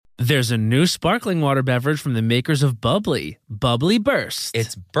There's a new sparkling water beverage from the makers of Bubbly, Bubbly Burst.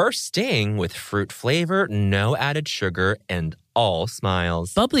 It's bursting with fruit flavor, no added sugar, and all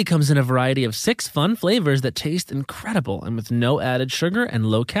smiles. Bubbly comes in a variety of 6 fun flavors that taste incredible, and with no added sugar and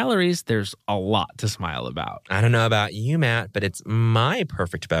low calories, there's a lot to smile about. I don't know about you, Matt, but it's my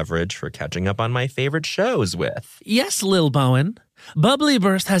perfect beverage for catching up on my favorite shows with. Yes, Lil Bowen. Bubbly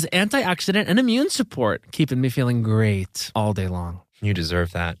Burst has antioxidant and immune support, keeping me feeling great all day long. You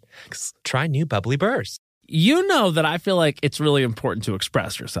deserve that. Try new Bubbly Burst. You know that I feel like it's really important to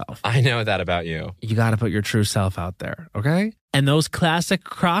express yourself. I know that about you. You got to put your true self out there, okay? And those classic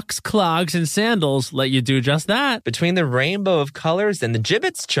Crocs, clogs, and sandals let you do just that. Between the rainbow of colors and the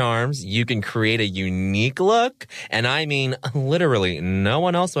Jibbitz charms, you can create a unique look. And I mean, literally, no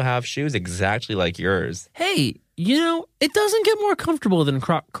one else will have shoes exactly like yours. Hey, you know, it doesn't get more comfortable than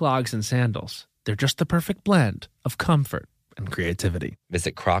Croc clogs and sandals. They're just the perfect blend of comfort and creativity.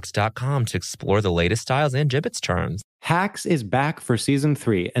 Visit crocs.com to explore the latest styles and Jibbitz charms. Hacks is back for season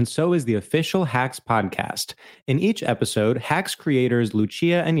 3, and so is the official Hacks podcast. In each episode, Hacks creators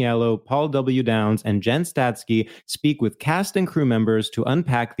Lucia Aniello, Paul W. Downs, and Jen Statsky speak with cast and crew members to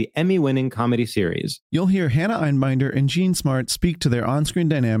unpack the Emmy-winning comedy series. You'll hear Hannah Einbinder and Gene Smart speak to their on-screen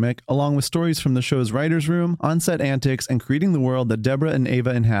dynamic, along with stories from the show's writer's room, on-set antics, and creating the world that Deborah and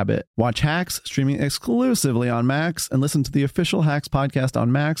Ava inhabit. Watch Hacks, streaming exclusively on Max, and listen to the official Hacks podcast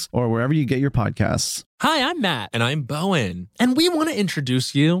on Max or wherever you get your podcasts. Hi, I'm Matt. And I'm Bowen. And we want to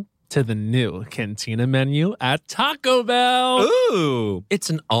introduce you to the new Cantina menu at Taco Bell. Ooh, it's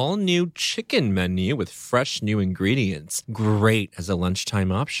an all-new chicken menu with fresh new ingredients. Great as a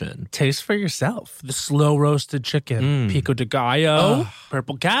lunchtime option. Taste for yourself. The slow roasted chicken, pico de gallo,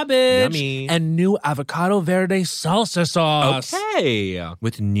 purple cabbage, Yummy. and new avocado verde salsa sauce. Okay.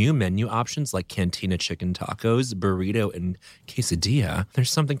 With new menu options like Cantina chicken tacos, burrito, and quesadilla,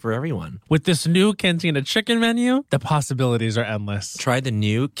 there's something for everyone. With this new Cantina chicken menu, the possibilities are endless. Try the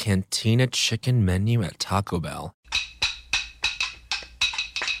new Cantina chicken menu at Taco Bell.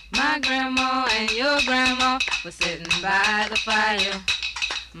 My grandma and your grandma were sitting by the fire.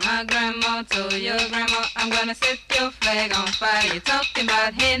 My grandma told your grandma, I'm gonna set your flag on fire. You're talking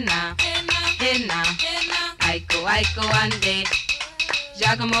about hey now, hey now, Aiko, Aiko, ande,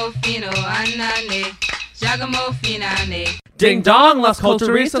 Giacomo Fino, anane, Giacomo Finane. Ding dong, Las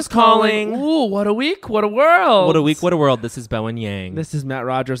Culturistas calling. Ooh, what a week, what a world. What a week, what a world. This is Bowen Yang. This is Matt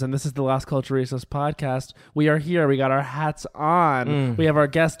Rogers, and this is the Las Culturistas podcast. We are here. We got our hats on. We have our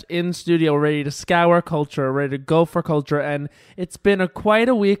guest in studio, ready to scour culture, ready to go for culture, and it's been quite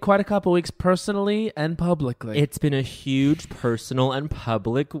a week, quite a couple weeks, personally and publicly. It's been a huge personal and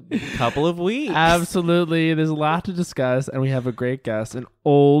public couple of weeks. Absolutely. There's a lot to discuss, and we have a great guest, an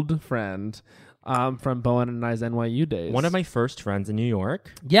old friend from Bowen and I's NYU days. One of my first friends in New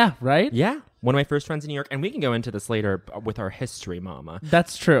York. Yeah, right? Yeah. One of my first friends in New York. And we can go into this later with our history, mama.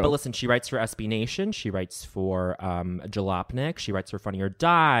 That's true. But listen, she writes for SB Nation. She writes for Jalopnik. She writes for Funny or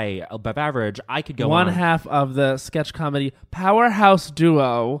Die, Above Average. I could go One on. half of the sketch comedy powerhouse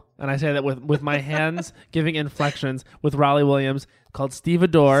duo, and I say that with my hands giving inflections, with Raleigh Williams, called Steve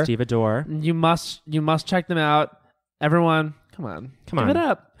Adore. Steve Adore. You must check them out. Everyone, come on. Come Give on. it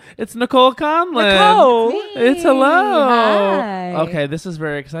up. It's Nicole Conlon. Nicole. It's hello. Hi. Okay, this is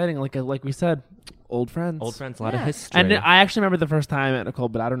very exciting. Like we said, old friends. Old friends, a lot of history. And I actually remember the first time I met Nicole,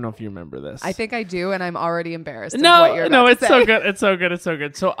 but I don't know if you remember this. I think I do, and I'm already embarrassed. of what you're No, about it's to so say. good. It's so good. It's so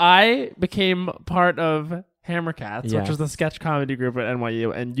good. So I became part of Hammercats, which Yes. was the sketch comedy group at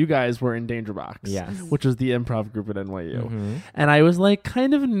NYU, and you guys were in Danger Box, Yes. which was the improv group at NYU. Mm-hmm. And I was like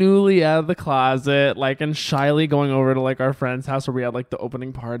kind of newly out of the closet, like, and shyly going over to like our friend's house where we had like the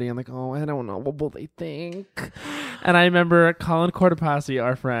opening party, and like, oh, I don't know, what will they think? And I remember Colin Cortopassi,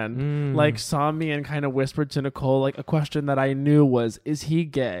 our friend, like saw me and kind of whispered to Nicole like a question that I knew was, is he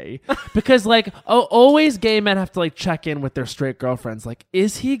gay? Because like always gay men have to like check in with their straight girlfriends, like,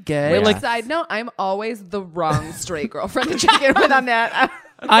 is he gay? Wait, Like, side note, I'm always the wrong straight girlfriend to check in with on that.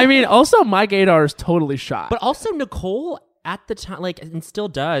 I mean, also my gaydar is totally shot. But also Nicole at the time, like, and still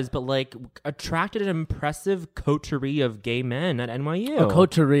does, but like attracted an impressive coterie of gay men at NYU. a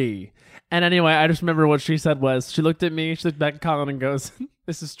coterie. And anyway, I just remember what she said was, she looked at me, she looked back at Colin and goes,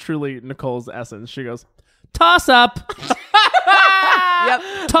 this is truly Nicole's essence. She goes, toss up.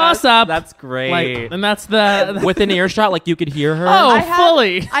 Toss up. That's great. Like, and that's the Within earshot, like you could hear her. oh, I have-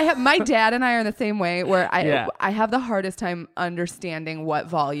 fully. I have my dad and I are the same way where Yeah. I have the hardest time understanding what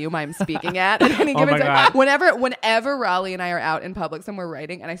volume I'm speaking at any given my time. God. Whenever Raleigh and I are out in public somewhere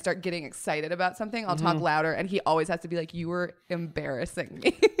writing and I start getting excited about something, I'll talk louder and he always has to be like, "You were embarrassing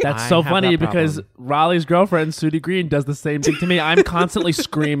me." That's I so have funny that because problem. Raleigh's girlfriend, Sudie Green, does the same thing to me. I'm constantly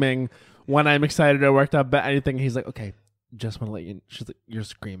screaming when I'm excited or worked up about anything. He's like, okay, just want to let you. She's like, you're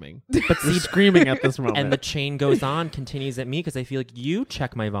screaming. But you're screaming at this moment. And the chain goes on, continues at me because I feel like you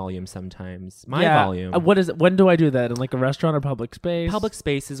check my volume sometimes. My Yeah. volume. What is it? When do I do that? In like a restaurant or public space? Public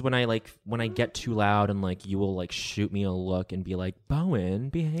spaces when I get too loud and like you will like shoot me a look and be like, Bowen,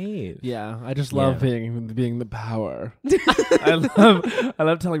 behave. Yeah, I just love Yeah. being the power. I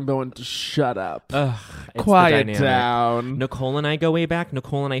love telling Bowen to shut up. Ugh, it's the Quiet dynamic. down. Nicole and I go way back.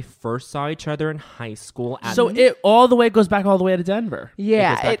 Nicole and I first saw each other in high school. At So it all the way goes back all the way to Denver.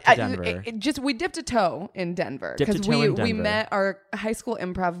 Yeah, It goes back to Denver. it just we dipped a toe in Denver Dipped a because toe in we Denver. met. Our high school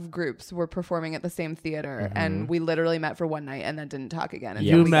improv groups were performing at the same theater, Mm-hmm. and we literally met for one night and then didn't talk again. until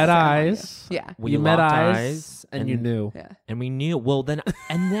Yeah. You we met got to NYU. eyes. Yeah, we you met locked eyes, and you knew. yeah. And we knew. Well, then,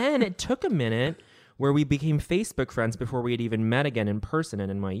 and then it took a minute where we became Facebook friends before we had even met again in person at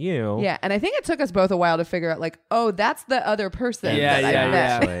NYU. Yeah, and I think it took us both a while to figure out, like, oh, that's the other person. Yeah, that I yeah,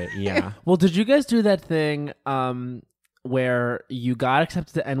 met. Actually, yeah. Well, did you guys do that thing where you got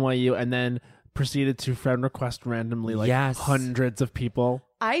accepted to NYU and then proceeded to friend request randomly like Yes. hundreds of people?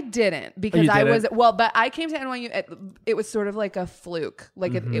 I didn't because you I didn't? was but I came to NYU. It was sort of like a fluke.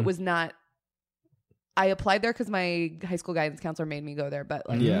 Like it was not. I applied there because my high school guidance counselor made me go there, but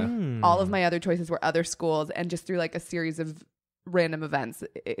like Yeah. all of my other choices were other schools, and just through like a series of random events,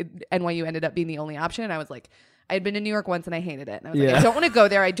 NYU ended up being the only option. And I was like, I had been to New York once and I hated it, and I was like, Yeah. I don't want to go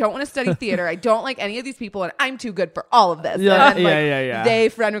there. I don't want to study theater. I don't like any of these people, and I'm too good for all of this. Yeah, and then, like, yeah. They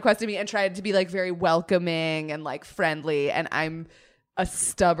friend requested me and tried to be like very welcoming and like friendly, and I'm a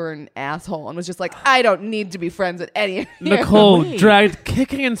stubborn asshole and was just like, I don't need to be friends with any of you. Nicole Wait. dragged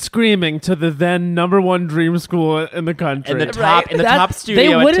kicking and screaming to the then #1 dream school in the country. In the top, in the That- top studio.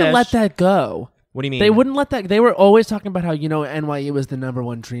 they at wouldn't Tisch. let that go. What do you mean? They wouldn't let that. They were always talking about how NYU was the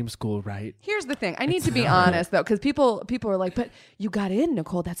 #1 dream school, right? Here's the thing. I need to be honest though, because people are like, but you got in,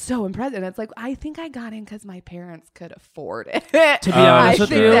 Nicole. That's so impressive. And it's like, I think I got in because my parents could afford it. To be honest I with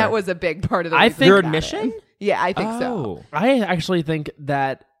think you, that was a big part of the I reason think- Your I got admission? in. Yeah, I think so. Oh. I actually think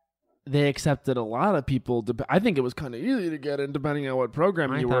that they accepted a lot of people. I think it was kind of easy to get in, depending on what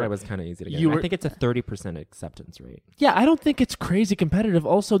program I you thought were. it was kind of easy to get. you in. were- I think it's a 30% acceptance rate. Yeah, I don't think it's crazy competitive.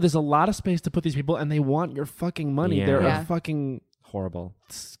 Also, there's a lot of space to put these people, and they want your fucking money. Yeah. They're Yeah. a fucking Horrible.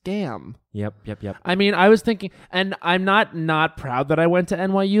 scam. Yep. I mean, I was thinking, and I'm not proud that I went to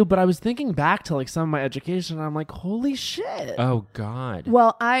NYU, but I was thinking back to like some of my education, and I'm like, holy shit. Oh God.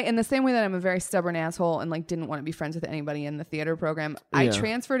 Well, in the same way that I'm a very stubborn asshole and like didn't want to be friends with anybody in the theater program, I Yeah.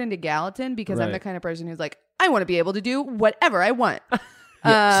 transferred into Gallatin because I'm Right. the kind of person who's like, I want to be able to do whatever I want.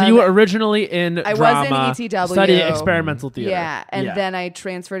 So you were originally in I drama, was in ETW. studying experimental theater. Yeah, and then I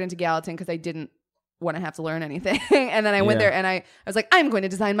transferred into Gallatin because I didn't want to have to learn anything. And then I went Yeah. there and I was like, I'm going to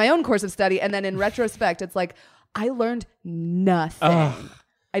design my own course of study. And then in retrospect, it's like, I learned nothing.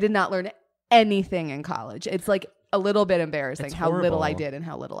 I did not learn anything in college. It's like a little bit embarrassing It's how little I horrible. did and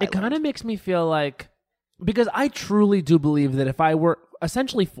how little I It kind learned. of makes me feel like, because I truly do believe that if I were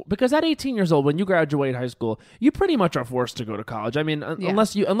essentially, because at 18 years old, when you graduate high school, you pretty much are forced to go to college. I mean, Yeah.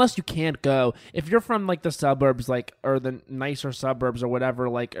 unless you can't go. If you're from like the suburbs, like, or the nicer suburbs or whatever,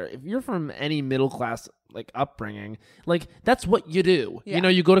 like, or if you're from any middle class like upbringing, like that's what you do. Yeah.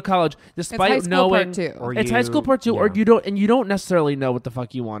 You go to college despite high school knowing part two. Or it's high school you- part two, or yeah. you don't necessarily know what the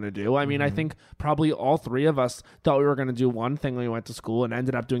fuck you want to do. I mean, I think probably all three of us thought we were going to do one thing when we went to school and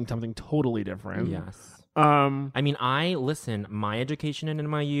ended up doing something totally different. Yes. I mean, my education in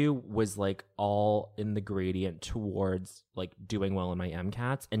NYU was like all in the gradient towards like doing well in my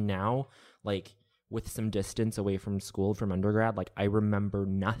MCATs. And now, like, with some distance away from school, from undergrad, like, I remember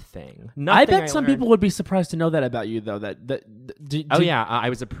nothing. I bet some learned. people would be surprised to know that about you, though. Oh, yeah. I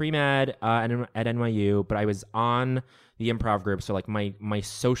was a pre-med at NYU, but I was on the improv group. So, like, my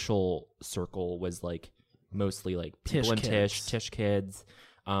social circle was, like, mostly, like, people in Tisch kids,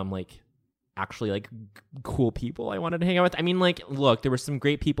 like, actually, like, cool people I wanted to hang out with. I mean, like, look, there were some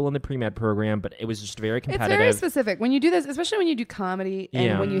great people in the pre-med program, but it was just very It's competitive. very specific. When you do this, especially when you do comedy and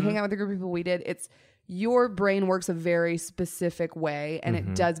Yeah. when you hang out with a group of people we did, it's your brain works a very specific way and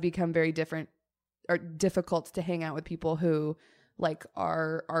it does become very different or difficult to hang out with people who like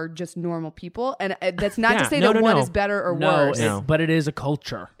are just normal people, and that's not to say No, that no, one no. is better or No, worse. but it is a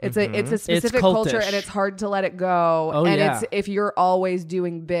culture. It's a specific culture, cultish. and it's hard to let it go. Oh, and yeah. it's if you're always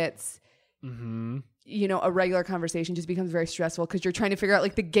doing bits, Mm-hmm. you know, a regular conversation just becomes very stressful because you're trying to figure out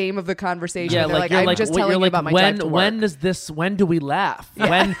like the game of the conversation. Yeah, They're like, you're I'm just telling you about my drive to work. when do we laugh?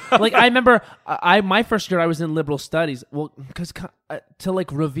 When like I remember my first year I was in liberal studies. Well, because to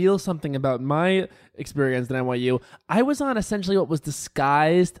like reveal something about my experience at NYU, I was on essentially what was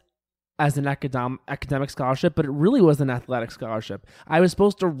disguised as an academic scholarship, but it really was an athletic scholarship. I was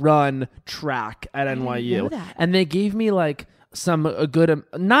supposed to run track at NYU, know that. and they gave me like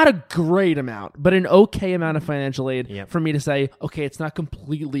not a great amount, but an okay amount of financial aid for me to say, okay, it's not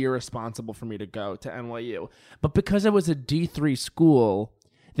completely irresponsible for me to go to NYU. But because it was a D3 school,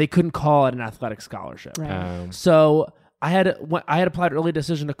 they couldn't call it an athletic scholarship. Right. So I had applied early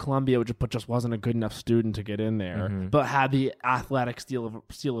decision to Columbia, but just wasn't a good enough student to get in there, but had the athletic seal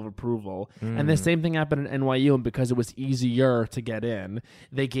of approval. And the same thing happened at NYU, and because it was easier to get in,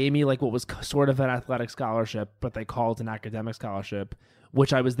 they gave me like what was sort of an athletic scholarship, but they called it an academic scholarship,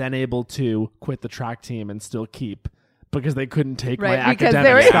 which I was then able to quit the track team and still keep because they couldn't take my Right, because academic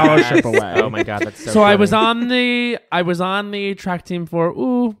they were- scholarship away. Oh my god, that's so. So I funny. was on the track team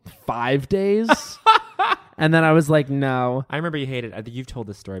for 5 days. And then I was like, no. I remember you hated. I think you've told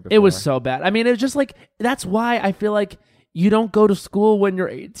this story before. It was so bad. I mean, it was just like, that's why I feel like you don't go to school when you're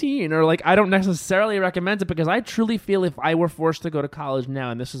 18, or like, I don't necessarily recommend it, because I truly feel if I were forced to go to college now,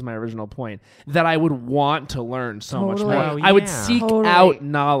 and this is my original point, that I would want to learn so much Totally. more. Oh, I would yeah. seek Totally. out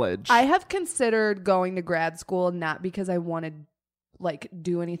knowledge. I have considered going to grad school, not because I want to like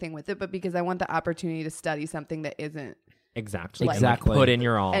do anything with it, but because I want the opportunity to study something that isn't exactly. Exactly. Put in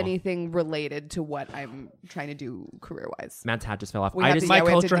your all. anything related to what I'm trying to do career wise. Matt's hat just fell off. We I have just to- my yeah, we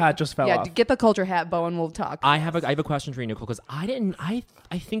have to culture do- hat just fell Yeah, off. get the culture hat, Bo, and we'll talk. I have a question for you, Nicole, because I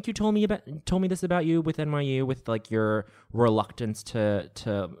think you told me this about you with NYU, with like your reluctance to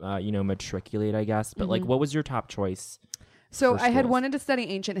matriculate, I guess. But like, what was your top choice? So for I had schools? wanted to study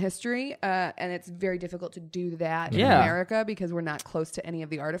ancient history, and it's very difficult to do that in Yeah. America because we're not close to any of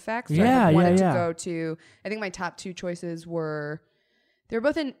the artifacts. So Yeah, I had wanted yeah. to go to, I think my top two choices were, they were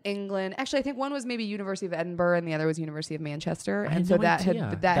both in England. Actually, I think one was maybe University of Edinburgh and the other was University of Manchester. I had And so no that idea.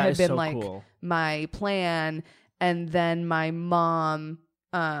 had That had is been so like cool. my plan. And then my mom,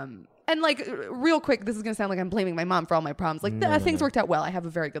 and like real quick, this is going to sound like I'm blaming my mom for all my problems. Like things worked out well. I have a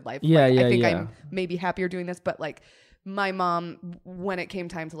very good life. Yeah, Like, yeah, I think yeah. I'm maybe happier doing this, but like my mom, when it came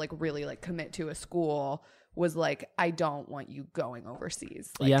time to like really like commit to a school, was like, I don't want you going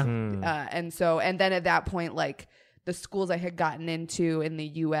overseas. Like, Yeah. and then at that point, like the schools I had gotten into in the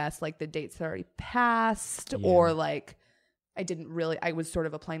US, like the dates had already passed, or like I was sort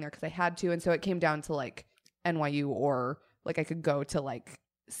of applying there because I had to. And so it came down to like NYU, or like I could go to like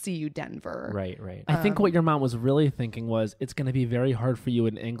CU Denver. Right. I think what your mom was really thinking was, it's going to be very hard for you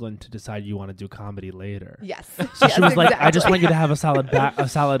in England to decide you want to do comedy later. Yes. So she was like, I just want you to have a solid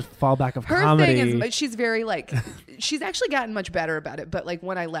fallback of Her comedy. thing is, she's very like, she's actually gotten much better about it. But like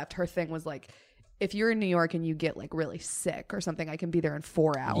when I left, her thing was like, if you're in New York and you get like really sick or something, I can be there in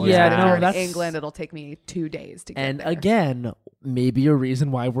 4 hours. Yeah, but if no, you're in that's- England, it'll take me 2 days to get And there. again, maybe a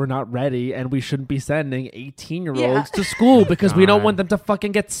reason why we're not ready and we shouldn't be sending 18-year-olds Yeah. to school, because we don't God. want them to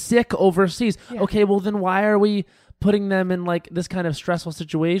fucking get sick overseas. Yeah. Okay, well then why are we putting them in like this kind of stressful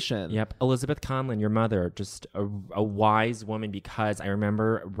situation? Yep. Elizabeth Conlon, your mother, just a wise woman, because I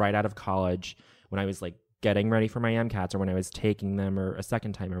remember right out of college when I was like getting ready for my MCATs, or when I was taking them, or a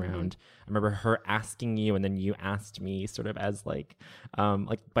second time around, I remember her asking you, and then you asked me sort of as like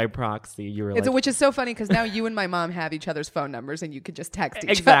by proxy. You were like, Which is so funny because now you and my mom have each other's phone numbers and you could just text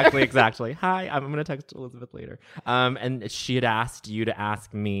each other. Exactly. Hi, I'm going to text Elizabeth later. And she had asked you to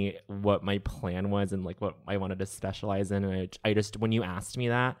ask me what my plan was and like what I wanted to specialize in. And I just, when you asked me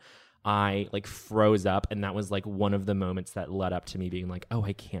that, I like froze up, and that was like one of the moments that led up to me being like, oh,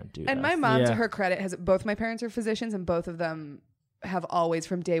 I can't do And this. my mom, Yeah. to her credit, has both my parents are physicians, and both of them have always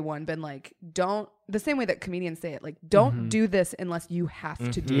from day one been like, don't, the same way that comedians say it, like, don't do this unless you have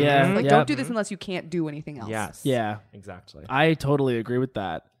to do Yeah, this. Like, yeah. don't do this unless you can't do anything else. Yes. Yeah. Exactly. I totally agree with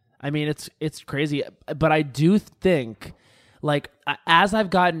that. I mean, it's crazy, but I do think, like, as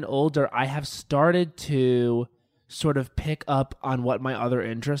I've gotten older, I have started to sort of pick up on what my other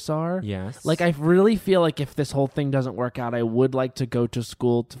interests are. Yes. Like, I really feel like if this whole thing doesn't work out, I would like to go to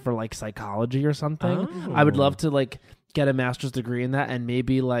school for like psychology or something. Oh. I would love to like get a master's degree in that and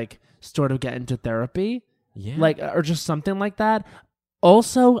maybe like sort of get into therapy, Yeah. like, or just something like that.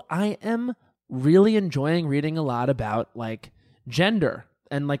 Also, I am really enjoying reading a lot about like gender,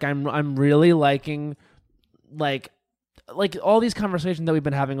 and like I'm really liking like like all these conversations that we've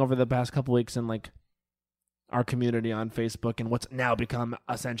been having over the past couple weeks in like our community on Facebook and what's now become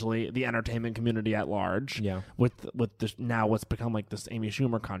essentially the entertainment community at large. Yeah. With this now what's become like this Amy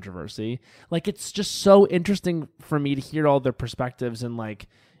Schumer controversy. Like it's just so interesting for me to hear all their perspectives and like,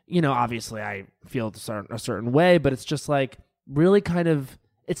 you know, obviously I feel a certain way, but it's just like really kind of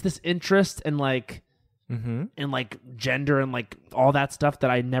it's this interest in like in like gender and like all that stuff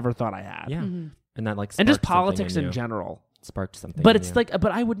that I never thought I had. Yeah. And that like And just sparked something politics in general. Sparked something. But in it's you. like,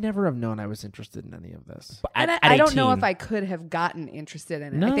 but I would never have known I was interested in any of this. But And at I don't 18, know if I could have gotten interested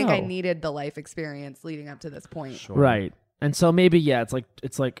in it. I think I No. needed the life experience leading up to this point. Sure. Right. And so maybe, yeah, it's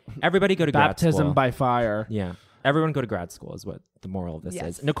like Everybody go to grad baptism school. by fire. Yeah. Everyone go to grad school is what the moral of this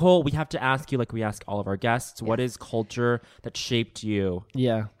Yes. is. Nicole, we have to ask you, like we ask all of our guests, what is culture that shaped you?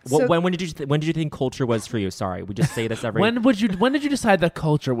 Yeah. So- When did you think culture was for you? Sorry, we just say this every. When did you decide that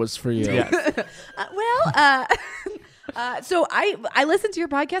culture was for you? So I listened to your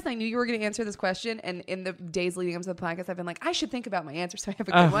podcast. I knew you were going to answer this question, and in the days leading up to the podcast, I've been like, I should think about my answer so I have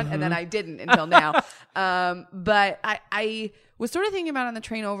a good one, and then I didn't until now. But I was sort of thinking about it on the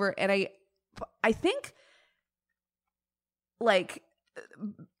train over, and I think like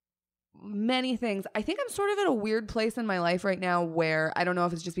many things. I think I'm sort of at a weird place in my life right now where I don't know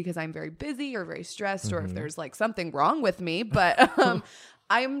if it's just because I'm very busy or very stressed, or if there's like something wrong with me, but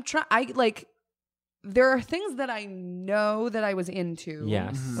there are things that I know that I was into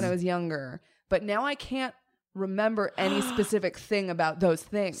Yes. when I was younger, but now I can't remember any specific thing about those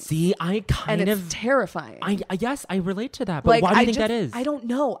things. See, I and kind it's of. terrifying. Yes, I relate to that. But why do you think that is? I don't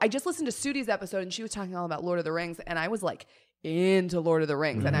know. I just listened to Sudi's episode and she was talking all about Lord of the Rings, and I was like into Lord of the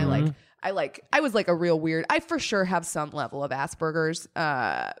Rings, and I was like a real weird. I for sure have some level of Asperger's.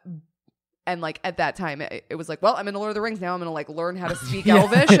 And like at that time, it was like, well, I'm in the Lord of the Rings now. I'm gonna like learn how to speak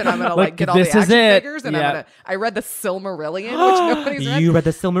Elvish, and I'm gonna like get all the this is action it. figures, and Yeah. I read the Silmarillion, which nobody's read. You read the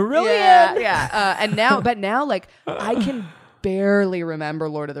Silmarillion. Yeah. And now, like, I can barely remember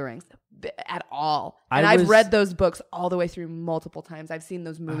Lord of the Rings at all. And I've read those books all the way through multiple times. I've seen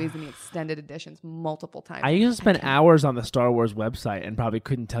those movies in the extended editions multiple times. I used to spend hours on the Star Wars website and probably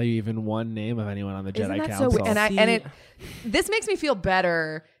couldn't tell you even one name of anyone on the Isn't Jedi that Council. so weird? This makes me feel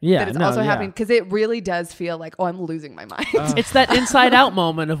better Yeah, that it's no, also yeah. happening, because it really does feel like, oh, I'm losing my mind. It's that Inside Out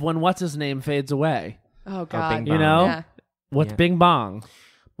moment of when what's his name fades away. Oh God, Bing You know, Yeah. what's Yeah. Bing Bong,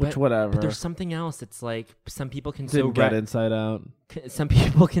 which But- whatever. But there's something else. It's like some people can Didn't get Inside Out. some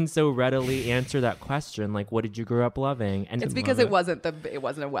people can so readily answer that question, like, what did you grow up loving? And It's because it wasn't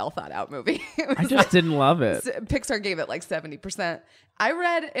a well thought out movie. It was I just didn't love it. Pixar gave it like 70%. I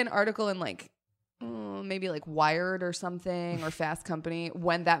read an article in like maybe like Wired or something, or Fast Company,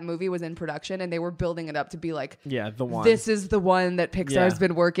 when that movie was in production, and they were building it up to be like, Yeah, the one. this is the one that Pixar's Yeah.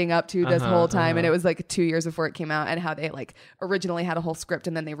 been working up to this whole time. And it was like 2 years before it came out, and how they like originally had a whole script,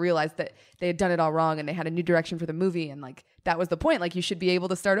 and then they realized that they had done it all wrong, and they had a new direction for the movie. And like, that was the point. Like, you should be able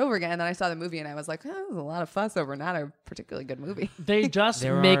to start over again. And then I saw the movie and I was like, oh, that was a lot of fuss over not a particularly good movie. They just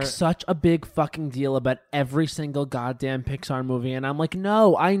There make are- such a big fucking deal about every single goddamn Pixar movie, and I'm like,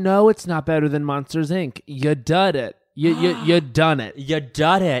 no, I know it's not better than Monsters Inc. You done it. You done it. You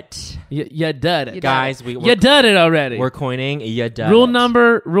done it, You done it, guys. You done it already. We're coining. You done Rule it.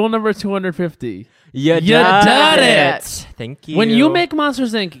 number 250. You done done it. it. Thank you. When you make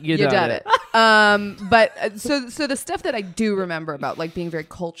Monsters Inc., you You done done it. it. But so the stuff that I do remember about like being very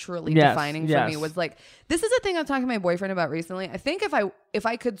culturally Yes, defining for yes. me was like, this is a thing I'm talking to my boyfriend about recently. I think if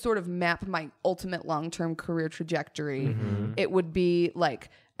I could sort of map my ultimate long-term career trajectory, it would be like,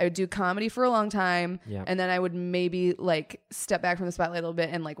 I would do comedy for a long time, Yeah. and then I would maybe like step back from the spotlight a little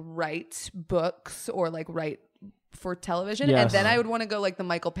bit and like write books or like write for television. And Yes. then I would want to go like the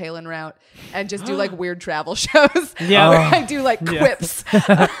Michael Palin route and just do like weird travel shows. Yeah. where I do like quips.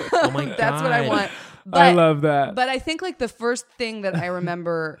 Oh my god. That's what I want. I love that. But I think like the first thing that I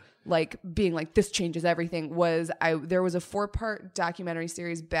remember like being like, this changes everything, was there was a 4-part documentary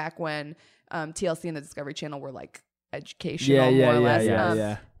series back when TLC and the Discovery Channel were like educational, more or less.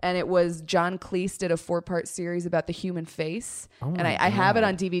 yeah. And it was John Cleese did a 4-part series about the human face. Oh And I have it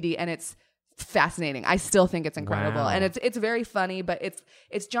on DVD, and it's fascinating. I still think it's incredible. Wow. And it's very funny, but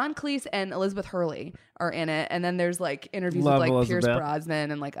it's John Cleese and Elizabeth Hurley are in it. And then there's like interviews Love with like Pierce Elizabeth.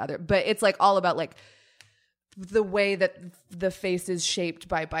 Brosnan and like other, but it's like all about like the way that the face is shaped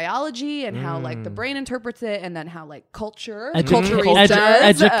by biology and how like the brain interprets it, and then how like culture does.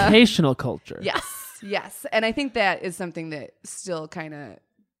 Educational culture. Yes. And I think that is something that still kind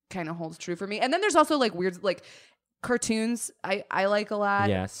of holds true for me. And then there's also like weird like cartoons I like a lot.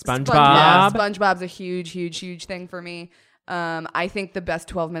 Yeah, SpongeBob. SpongeBob's a huge thing for me. I think the best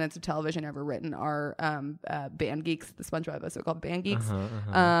 12 minutes of television ever written are Band Geeks, the SpongeBob episode called Band Geeks.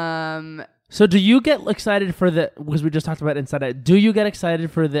 So do you get excited for because we just talked about Inside Out, do you get excited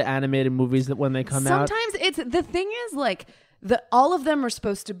for the animated movies that when they come out? Sometimes it's, the thing is like, all of them are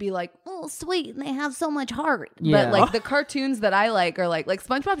supposed to be like, oh, sweet, and they have so much heart. Yeah. But like the cartoons that I like are like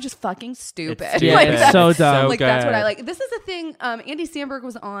SpongeBob is just fucking stupid. It's Yeah, like, it's that's- so dumb. Like that's what I good. like. This is the thing. Andy Samberg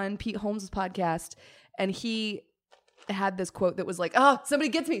was on Pete Holmes' podcast, and he had this quote that was like, "Oh, somebody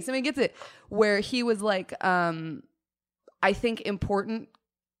gets it," where he was like, "I think important."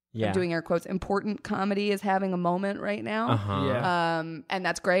 Yeah. I'm doing air quotes. Important comedy is having a moment right now. Yeah. And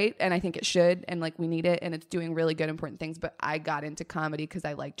that's great, and I think it should, and like we need it, and it's doing really good, important things. But I got into comedy because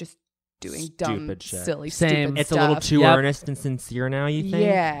I like just doing dumb, Stupid shit. silly, Same. stupid It's stuff. a little too Yep. earnest and sincere now, you think?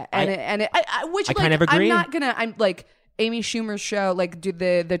 Yeah, which I like, kind of agree. I'm like Amy Schumer's show, like do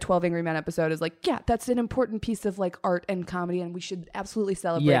the 12 Angry Men episode is like, yeah, that's an important piece of like art and comedy, and we should absolutely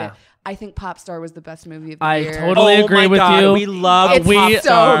celebrate Yeah. it. I think Popstar was the best movie of the I year. totally Oh agree my with God, you. we love It's we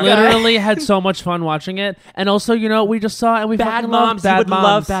so good. literally had so much fun watching it, and also, we just saw it and we Bad fucking Moms. loved Bad You would Moms.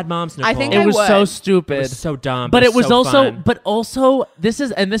 love Bad Moms, Nicole. I think It I was so would. stupid. It was so dumb. but it was so also, fun. but also, this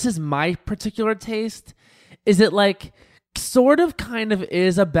is my particular taste. Is it like sort of kind of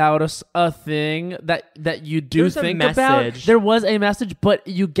is about a thing that you do There's a think about? message. There was a message, but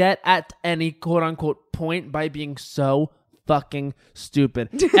you get at any quote unquote point by being so fucking stupid.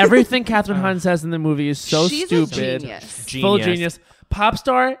 Everything Katherine Hahn says in the movie is so She's stupid. a genius. Full genius.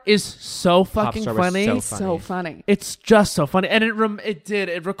 Popstar is so fucking Popstar was funny. so It's so funny. It's just so funny, and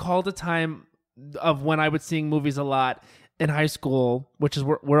it recalled a time of when I was seeing movies a lot in high school, which is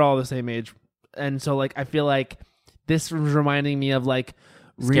we're all the same age, and so like I feel like this was reminding me of like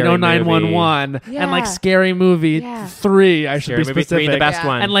Scary Reno Movie. 911 Yeah. and like Scary Movie Yeah. 3. I should Scary be Movie 3, specific, the best Yeah.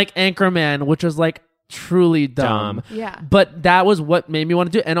 one. and like Anchorman, which was like truly dumb. Yeah. But that was what made me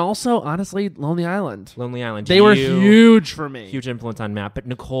want to do, and also honestly, Lonely Island. Lonely Island. They were huge for me. Huge influence on Matt. But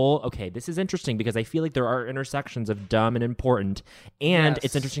Nicole, okay, this is interesting because I feel like there are intersections of dumb and important. And Yes.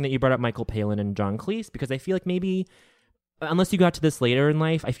 it's interesting that you brought up Michael Palin and John Cleese because I feel like maybe, unless you got to this later in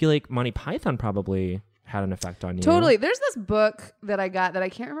life, I feel like Monty Python probably had an effect on you. Totally. There's this book that I got that I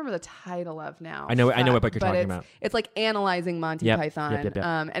can't remember the title of now. I know what book you're but talking it's- about. It's like analyzing Monty Yep, Python. yep.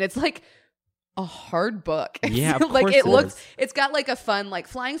 And it's like a hard book. Yeah, of like course it it looks. is. It's got like a fun like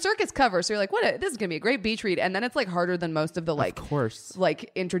flying circus cover. So you're like, this is gonna be a great beach read. And then it's like harder than most of the like Of course. like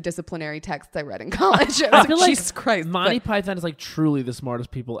interdisciplinary texts I read in college. I I was feel like, like Jesus Christ. Monty But Python is like truly the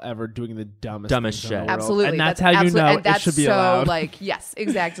smartest people ever doing the dumbest Dumbest things in the shit. world. absolutely, and that's how you know and it that's should be so allowed. like yes,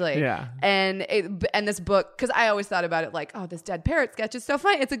 exactly. Yeah. And this book, because I always thought about it like, oh, this dead parrot sketch is so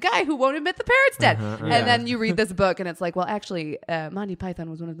funny. It's a guy who won't admit the parrot's dead. And then you read this book, and it's like, well, actually, Monty Python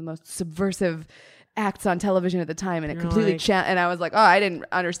was one of the most subversive acts on television at the time, and it completely like- and I was like, oh, I didn't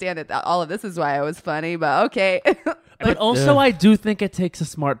understand that all of this is why I was funny, but okay. But also, I do think it takes a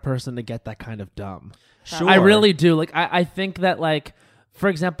smart person to get that kind of dumb. Sure. I really do. Like, I think that, like, for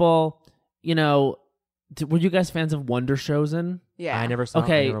example, were you guys fans of Wonder Chosen? Yeah. I never saw it. I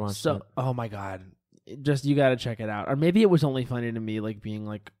Okay, never watched so it. oh my god, you got to check it out. Or maybe it was only funny to me, like being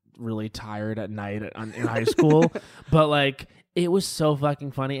like really tired at night in high school, but like. It was so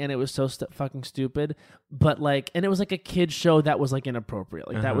fucking funny, and it was so fucking stupid. But like, and it was like a kid's show that was like inappropriate.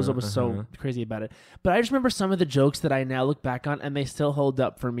 Like that was what was so crazy about it. But I just remember some of the jokes that I now look back on, and they still hold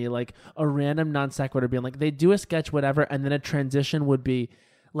up for me. Like a random non sequitur being like, they do a sketch, whatever, and then a transition would be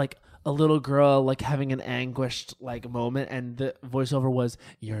like a little girl like having an anguished like moment, and the voiceover was,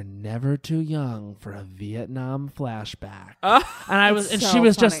 "You're never too young for a Vietnam flashback." And I was, and so she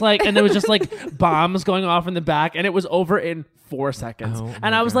was just funny. like, and there was just like bombs going off in the back, and it was over in 4 seconds. Oh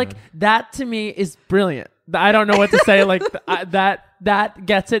And my I was like, God. that to me is brilliant. I don't know what to say. Like that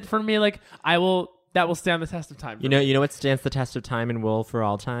gets it for me. Like that will stand the test of time. for me. You know what stands the test of time and will for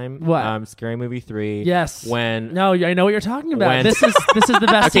all time? What? Scary Movie 3. Yes. When No, I know what you're talking about. When- This is the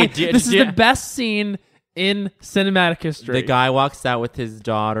best Okay, scene. This is the best scene in cinematic history. the guy walks out with his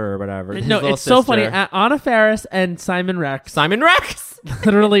daughter or whatever. his No, little it's so funny. sister. Anna Faris and Simon Rex. Simon Rex!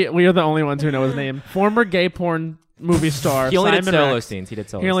 Literally, we are the only ones who know his name. Former gay porn movie star. He only Simon did solo Rex. scenes. He did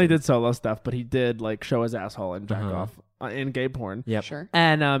solo He only scenes. did solo stuff, but he did like show his asshole and jack Uh-huh. off in gay porn. Yep. Sure.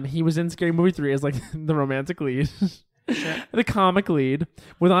 And he was in Scary Movie 3 as like the romantic lead, the comic lead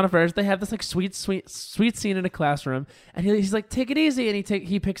with Anna Faris. They have this like sweet scene in a classroom, and he's like, "Take it easy," and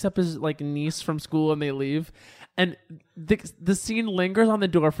he picks up his like niece from school, and they leave, and the scene lingers on the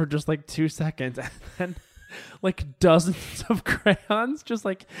door for just like 2 seconds, and then like dozens of crayons just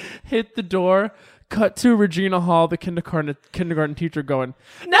like hit the door. Cut to Regina Hall, the kindergarten teacher, going,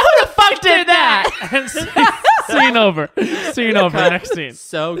 "Now who the fuck did that?" And Scene over. Scene over. Next scene.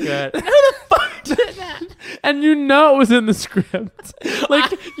 So good. And you know it was in the script.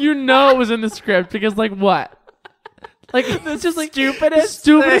 Like, you know it was in the script because, like, what? Like, it's just like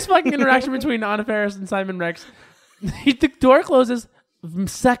stupidest fucking interaction between Anna Faris and Simon Rex. The door closes,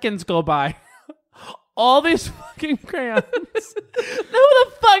 seconds go by. All these fucking crayons. Who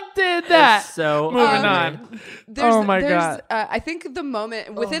the fuck did that? It's so moving on. Oh my god! I think the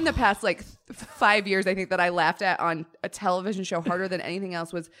moment within the past like 5 years, I think that I laughed at on a television show harder than anything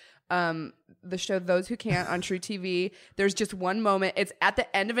else was the show Those Who Can't on True TV. There's just one moment. It's at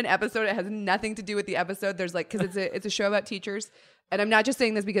the end of an episode. It has nothing to do with the episode. There's like because it's a show about teachers, and I'm not just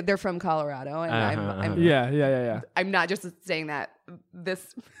saying this because they're from Colorado, and I'm not just saying that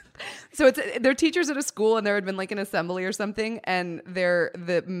this. So they're teachers at a school, and there had been like an assembly or something, and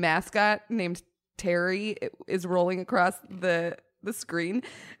the mascot named Terry is rolling across the screen,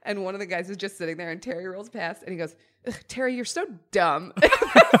 and one of the guys is just sitting there, and Terry rolls past, and he goes, "Terry, you're so dumb."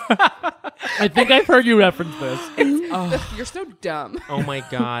 I think I've heard you reference this. You're so dumb. Oh my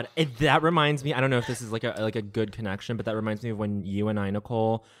god! That reminds me. I don't know if this is like a good connection, but that reminds me of when you and I,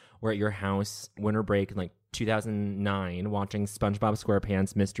 Nicole, were at your house winter break in like 2009 watching SpongeBob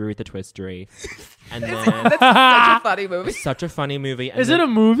SquarePants Mystery with the Twistery, and then that's such a funny movie. Such a funny movie. And Is it a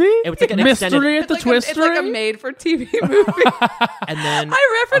movie? It was like an Mystery at the Twistery. It's like a made-for-TV movie. And then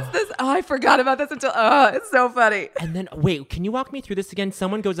I referenced this. Oh, I forgot about this until. Oh, it's so funny. And then wait, can you walk me through this again?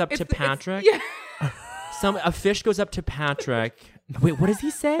 Someone goes up to Patrick. Yeah. A fish goes up to Patrick. Wait, what does he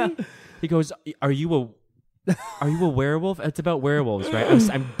say? He goes, "Are you a werewolf?" It's about werewolves, right?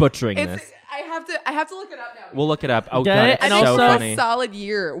 I'm butchering this. I have to look it up now. We'll look it up. Oh Get god, it? it's And so also- funny. A solid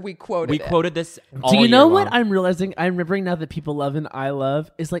year we quoted. We quoted this. All Do you know year what long. I'm realizing? I'm remembering now that people love and I love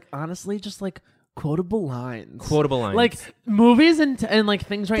is like honestly just like quotable lines. Quotable lines. Like movies and like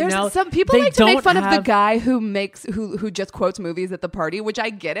things right There's now. some people they like to make don't fun of the have- guy who just quotes movies at the party, which I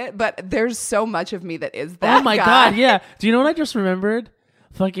get it, but there's so much of me that is that. Oh my guy. god, yeah. Do you know what I just remembered?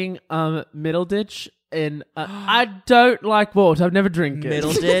 Fucking Middleditch and I don't like water. I've never drink it.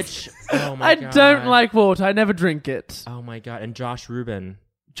 Middleditch. Oh my I god. don't like water. I never drink it. Oh my god, and Josh Rubin.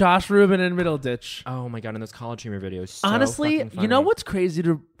 Josh Rubin and Middleditch. Oh my god, in those college humor videos. So Honestly, fucking you know funny. what's crazy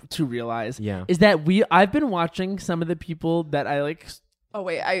to realize? Yeah. Is that I've been watching some of the people that I like. Oh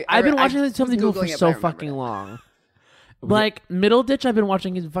wait, I've been watching some of was these people for Googling it, but I so remember fucking it. long. Like Middleditch, I've been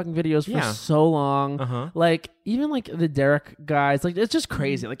watching his fucking videos for Yeah. so long. Uh-huh. Like even like the Derek guys, like it's just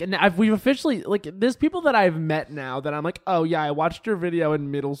crazy. Like and we've officially like there's people that I've met now that I'm like, oh yeah, I watched your video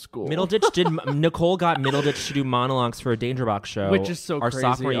in middle school. Middleditch did. Nicole got Middleditch to do monologues for a Danger Box show, Which is so our crazy.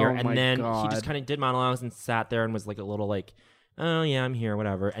 sophomore year, Oh my and then God. he just kind of did monologues and sat there and was like a little like, "Oh yeah, I'm here,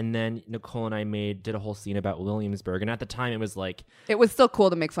 whatever." And then Nicole and I did a whole scene about Williamsburg, and at the time it was like It was still cool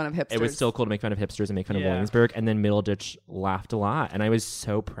to make fun of hipsters. it was still cool to make fun of hipsters and make fun of Yeah. Williamsburg. And then Middleditch laughed a lot, and I was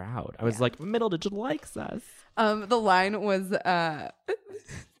so proud. I was like, Middleditch likes us. The line was there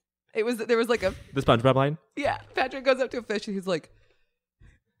was like a The SpongeBob line. Patrick goes up to a fish and he's like,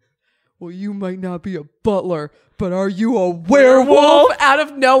 "Well, you might not be a butler, but are you a werewolf?" Out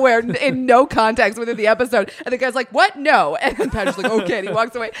of nowhere, in no context within the episode. And the guy's like, "What? No." And then Patrick's like, "Okay," and he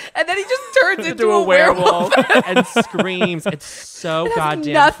walks away. And then he just turns into a werewolf. and screams. It's so It has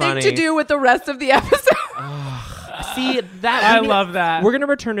goddamn nothing funny. to do with the rest of the episode. See that? I love that. We're gonna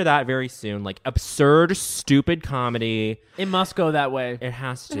return to that very soon. Like absurd, stupid comedy. It must go that way. It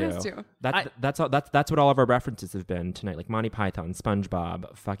has to. It has to. That's what all of our references have been tonight. Like Monty Python,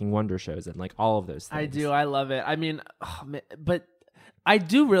 SpongeBob, fucking Wonder Shows, and like all of those things. I do. I love it. I mean, but I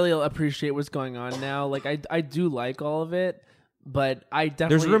do really appreciate what's going on now. Like I do like all of it, but I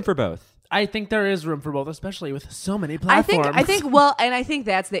definitely There's room for both. I think there is room for both, especially with so many platforms. I think well, and I think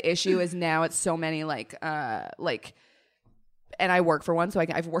that's the issue is now it's so many like and I work for one, so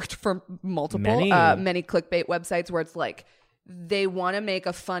I've worked for multiple many clickbait websites where it's like they want to make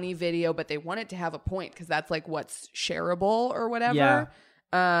a funny video, but they want it to have a point because that's like what's shareable or whatever. Yeah.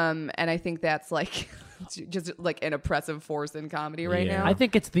 And I think that's like just like an oppressive force in comedy right Yeah. now. I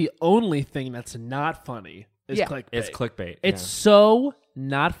think it's the only thing that's not funny is Yeah. clickbait. It's clickbait. It's yeah. so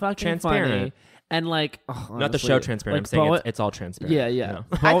not fucking Transparent. funny. And like, Not the show transparent. I'm saying it's all transparent. Yeah, yeah. No.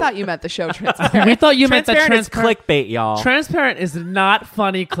 I thought you meant the show transparent. we thought you meant the Transparent is transparent. clickbait, y'all. Transparent is not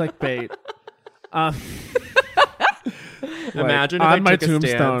funny clickbait. Imagine if on I my took a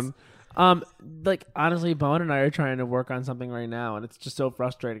tombstone. Like honestly, Bowen and I are trying to work on something right now, and it's just so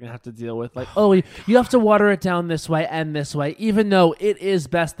frustrating to have to deal with. Like, oh, you have to water it down this way and this way, even though it is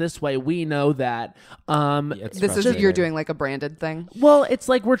best this way. We know that. This is you're doing like a branded thing. Well, it's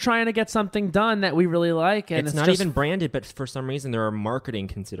like we're trying to get something done that we really like, and it's not just even branded, but for some reason there are marketing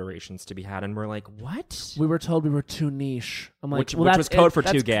considerations to be had, and we're like, what? We were told we were too niche. I'm like, which that's was code for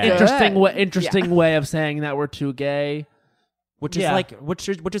too gay. Interesting way of saying that we're too gay. Which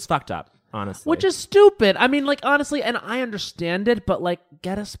is which is fucked up, honestly. Which is stupid. I mean, like, honestly, and I understand it, but like,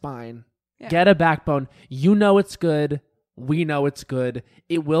 get a spine, get a backbone. You know it's good. We know it's good.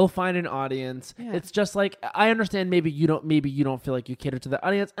 It will find an audience. Yeah. It's just like, I understand maybe you don't feel like you cater to the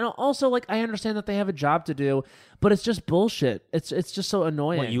audience, and also like I understand that they have a job to do, but it's just bullshit. It's just so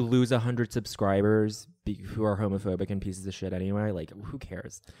annoying. What, you lose 100 subscribers who are homophobic and pieces of shit anyway? Like, who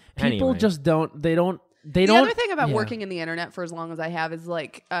cares? People just don't. The other thing about working in the internet for as long as I have is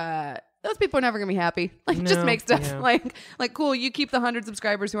like, those people are never gonna be happy. Like, just make stuff like cool. You keep the 100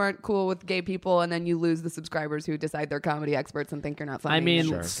 subscribers who aren't cool with gay people, and then you lose the subscribers who decide they're comedy experts and think you're not funny. I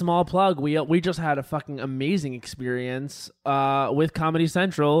mean, small plug. We just had a fucking amazing experience with Comedy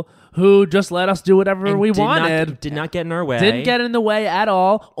Central, who just let us do whatever we wanted. Did not get in our way. Didn't get in the way at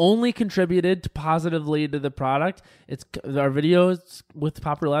all. Only contributed positively to the product. It's our videos with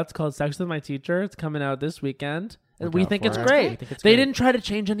Pop Roulette's called "Sex with My Teacher." It's coming out this weekend. We think it's great. They didn't try to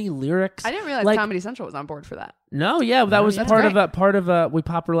change any lyrics. I didn't realize Comedy Central was on board for that. No, that was part of we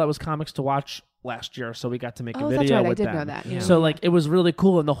Pop Roulette was Comics to Watch last year, so we got to make a video with them. I did know that. Yeah. So like it was really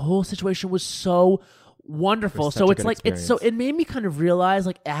cool, and the whole situation was so wonderful. So it's like it made me kind of realize,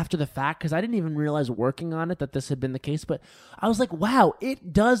 like, after the fact, because I didn't even realize working on it that this had been the case, but I was like, wow,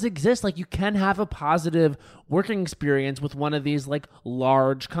 it does exist. Like, you can have a positive working experience with one of these like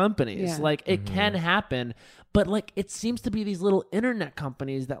large companies. Like, it can happen. But like, it seems to be these little internet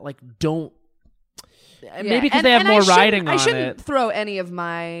companies that like don't. Maybe because they have more riding on it. I shouldn't throw any of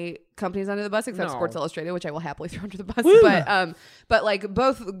my companies under the bus except Sports Illustrated, which I will happily throw under the bus. But like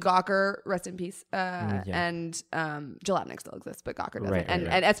both Gawker, rest in peace, and Jalopnik still exists, but Gawker doesn't.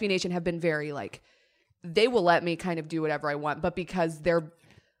 And SB Nation have been very like, they will let me kind of do whatever I want, but because they're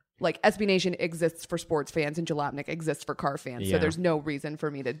like, SB Nation exists for sports fans and Jalopnik exists for car fans, so there's no reason for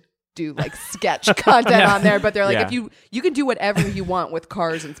me to do like sketch content on there, but they're like, if you can do whatever you want with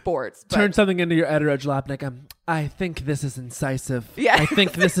cars and sports. But turn something into your editor at Jalopnik. I think this is incisive. Yeah. I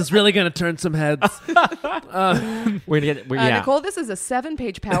think this is really going to turn some heads. Nicole, this is a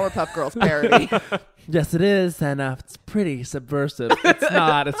 7-page Powerpuff Girls parody. Yes, it is, and it's pretty subversive. It's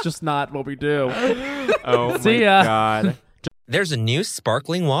not. It's just not what we do. Oh, see ya. God. There's a new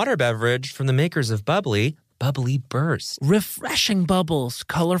sparkling water beverage from the makers of Bubbly. Bubbly Burst. Refreshing bubbles,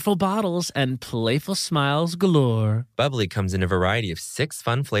 colorful bottles, and playful smiles galore. Bubbly comes in a variety of 6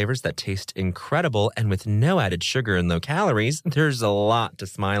 fun flavors that taste incredible, and with no added sugar and low calories, there's a lot to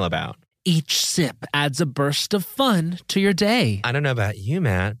smile about. Each sip adds a burst of fun to your day. I don't know about you,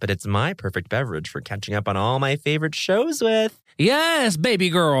 Matt, but it's my perfect beverage for catching up on all my favorite shows with. Yes, baby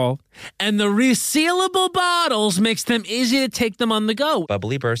girl. And the resealable bottles makes them easy to take them on the go.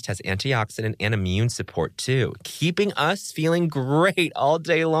 Bubbly Burst has antioxidant and immune support, too, keeping us feeling great all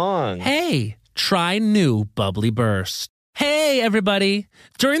day long. Hey, try new Bubbly Burst. Hey, everybody.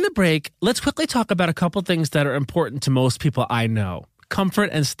 During the break, let's quickly talk about a couple things that are important to most people I know. Comfort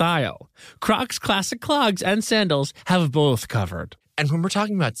and style. Crocs classic clogs and sandals have both covered. And when we're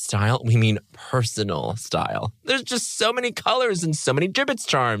talking about style, we mean personal style. There's just so many colors and so many gibbets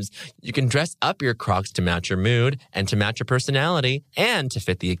charms. You can dress up your Crocs to match your mood and to match your personality and to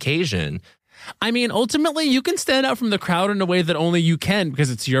fit the occasion. I mean, ultimately, you can stand out from the crowd in a way that only you can because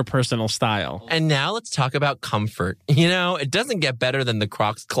it's your personal style. And now let's talk about comfort. You know, it doesn't get better than the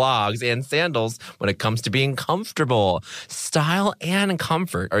Crocs clogs and sandals when it comes to being comfortable. Style and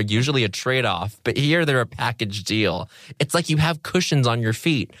comfort are usually a trade-off, but here they're a package deal. It's like you have cushions on your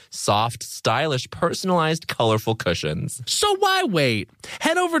feet. Soft, stylish, personalized, colorful cushions. So why wait?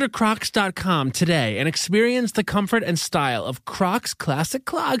 Head over to Crocs.com today and experience the comfort and style of Crocs classic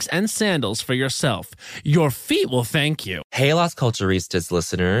clogs and sandals for yourself. Your feet will thank you. Hey, Las Culturistas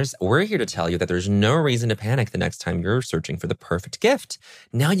listeners, we're here to tell you that there's no reason to panic the next time you're searching for the perfect gift.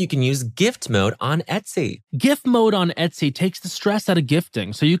 Now you can use gift mode on Etsy. Gift mode on Etsy takes the stress out of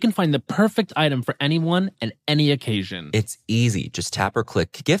gifting so you can find the perfect item for anyone and any occasion. It's easy. Just tap or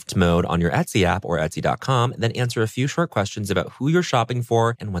click gift mode on your Etsy app or Etsy.com, then answer a few short questions about who you're shopping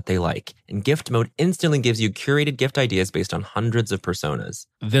for and what they like. And gift mode instantly gives you curated gift ideas based on hundreds of personas.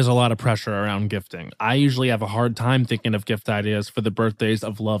 There's a lot of pressure pressure around gifting. I usually have a hard time thinking of gift ideas for the birthdays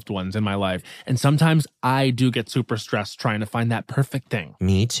of loved ones in my life. And sometimes I do get super stressed trying to find that perfect thing.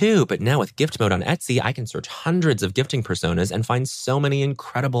 Me too, but now with gift mode on Etsy, I can search hundreds of gifting personas and find so many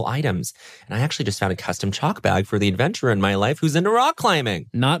incredible items. And I actually just found a custom chalk bag for the adventurer in my life who's into rock climbing.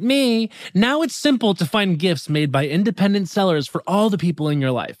 Not me. Now it's simple to find gifts made by independent sellers for all the people in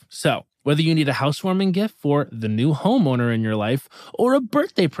your life. So, whether you need a housewarming gift for the new homeowner in your life or a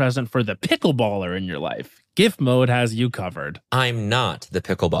birthday present for the pickleballer in your life, Gift Mode has you covered. I'm not the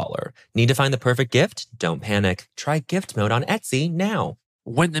pickleballer. Need to find the perfect gift? Don't panic. Try Gift Mode on Etsy now.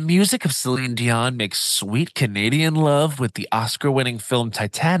 When the music of Celine Dion makes sweet Canadian love with the Oscar-winning film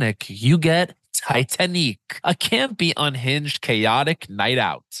Titanic, you get Titanic, a campy, unhinged, chaotic night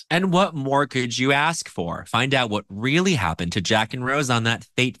out. And what more could you ask for? Find out what really happened to Jack and Rose on that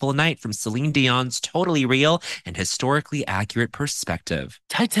fateful night from Celine Dion's totally real and historically accurate perspective.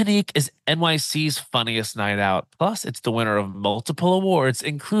 Titanic is NYC's funniest night out. Plus, it's the winner of multiple awards,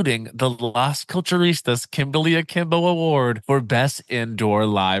 including the Las Culturistas Kimberly Akimbo Award for Best Indoor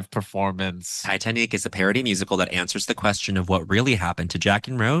Live Performance. Titanic is a parody musical that answers the question of what really happened to Jack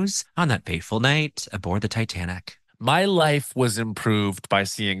and Rose on that fateful night aboard the Titanic. My life was improved by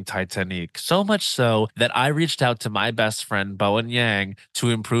seeing Titanic, so much so that I reached out to my best friend, Bowen Yang, to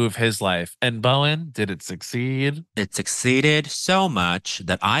improve his life. And Bowen, did it succeed? It succeeded so much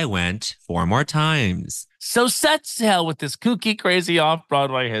that I went 4 more times. So set sail with this kooky, crazy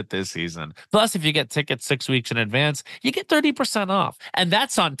off-Broadway hit this season. Plus, if you get tickets 6 weeks in advance, you get 30% off. And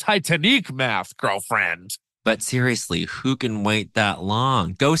that's on Titanic math, girlfriend. But seriously, who can wait that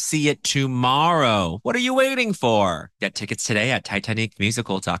long? Go see it tomorrow. What are you waiting for? Get tickets today at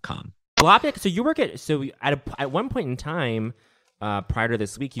TitanicMusical.com. Jalopnik, so you work at one point in time, prior to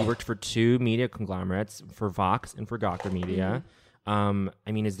this week, you worked for 2 media conglomerates, for Vox and for Gawker Media. I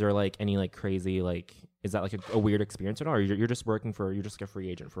mean, is there like any like crazy like? Is that like a weird experience at all? Or you're just working for, you're just a free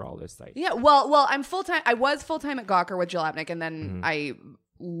agent for all those sites? Yeah, well, I'm full-time. I was full-time at Gawker with Jalopnik, and then I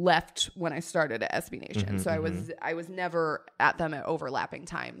left when I started at SB Nation. So I was never at them at overlapping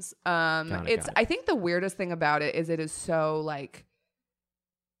times. I think the weirdest thing about it is so like,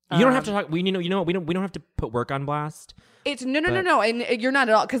 you don't have to talk. We don't have to put work on blast. It's no, and you're not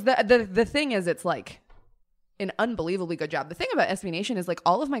at all, because the thing is, it's like an unbelievably good job. The thing about SB Nation is like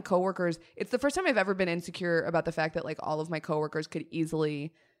all of my coworkers. It's the first time I've ever been insecure about the fact that like all of my coworkers could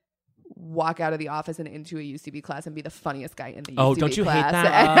easily walk out of the office and into a UCB class and be the funniest guy in the UCB class. Oh, don't you hate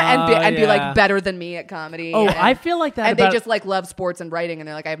that? and be like better than me at comedy. Oh, I feel like that. And they just like love sports and writing, and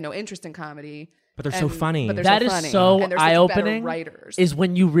they're like, I have no interest in comedy. But they're so funny. But they're that so is funny. so And they're such eye-opening. better writers. Is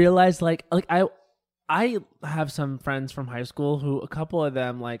when you realize like I have some friends from high school who a couple of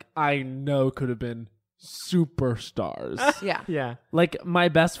them like I know could have been superstars. Yeah. Yeah. Like my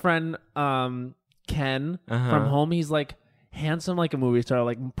best friend Ken from home, he's like handsome like a movie star,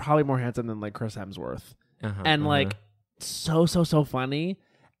 like probably more handsome than like Chris Hemsworth. And like so funny.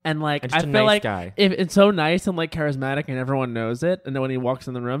 And like And I just a feel nice like guy. if it's so nice and like charismatic and everyone knows it, and then when he walks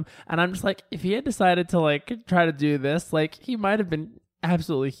in the room, and I'm just like, if he had decided to like try to do this, like he might have been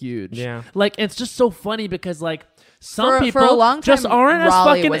absolutely huge. Yeah. Like it's just so funny because like some For people a long time, just aren't Raleigh as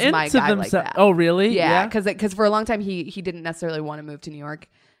fucking was my into guy like themselves. that. Oh really? Yeah, because for a long time he didn't necessarily want to move to New York,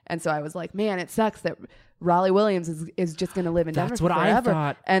 and so I was like, man, it sucks that Raleigh Williams is just going to live in Denver That's what forever. I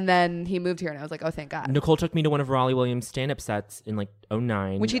thought. And then he moved here, and I was like, oh, thank God. Nicole took me to one of Raleigh Williams' stand-up sets in like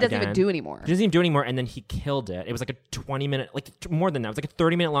 2009. Which he doesn't even do anymore. He doesn't even do anymore, and then he killed it. It was like a 20-minute, like more than that. It was like a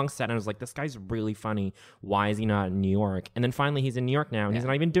 30-minute long set, and I was like, this guy's really funny. Why is he not in New York? And then finally he's in New York now, and he's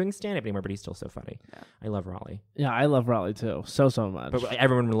not even doing stand-up anymore, but he's still so funny. Yeah. I love Raleigh. Yeah, I love Raleigh too, so much. But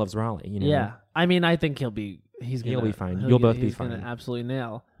everyone loves Raleigh, you know? Yeah, I mean, I think he'll be fine. You'll both be he's fine. gonna absolutely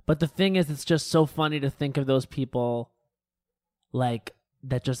nail. But the thing is, it's just so funny to think of those people, like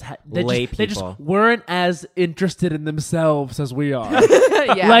that just they just weren't as interested in themselves as we are.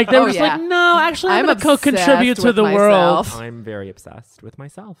 Yeah. Like they were just like, no, actually, I'm gonna co-contribute to the world. I'm very obsessed with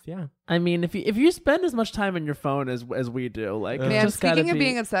myself. Yeah. I mean, if you spend as much time on your phone as we do, like, it's man, just speaking of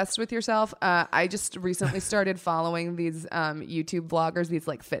being obsessed with yourself, I just recently started following these YouTube vloggers, these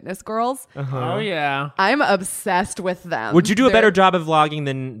like fitness girls. Oh yeah, I'm obsessed with them. Would you do a better job of vlogging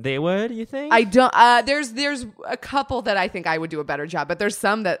than they would? You think? I don't. There's a couple that I think I would do a better job, but there's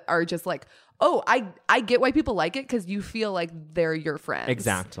some that are just like, oh, I get why people like it because you feel like they're your friends.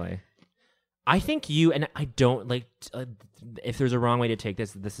 Exactly. I think you, and I don't like, if there's a wrong way to take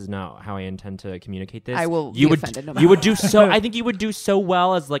this, this is not how I intend to communicate this. I will you be would, offended no You would matter do so, I think you would do so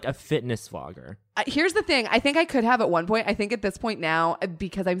well as like a fitness vlogger. Here's the thing. I think I could have at one point. I think at this point now,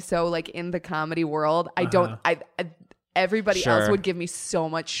 because I'm so like in the comedy world, I don't, everybody else would give me so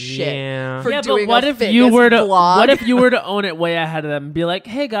much shit for doing but what a if fitness you were to vlog. what if you were to own it way ahead of them and be like,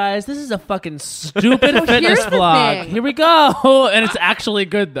 hey guys, this is a fucking stupid fitness here's the vlog. thing. Here we go. And it's actually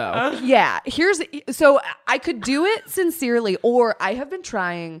good though. Yeah, so I could do it sincerely, or I have been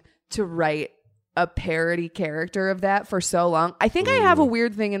trying to write a parody character of that for so long. I think I have a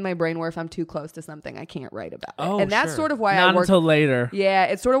weird thing in my brain where if I'm too close to something, I can't write about it. And that's sort of why Not I work until later. Yeah,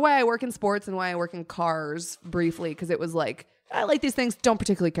 it's sort of why I work in sports and why I work in cars briefly, because it was like, I like these things, don't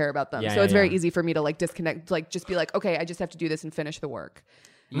particularly care about them. So it's very easy for me to like disconnect, like just be like, okay, I just have to do this and finish the work.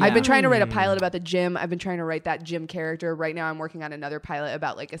 Yeah. I've been trying to write a pilot about the gym. I've been trying to write that gym character. Right now I'm working on another pilot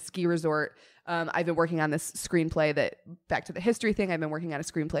about like a ski resort. I've been working on this screenplay that, back to the history thing, I've been working on a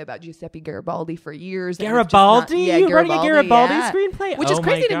screenplay about Giuseppe Garibaldi for years. Garibaldi? You're writing a Garibaldi screenplay? Which is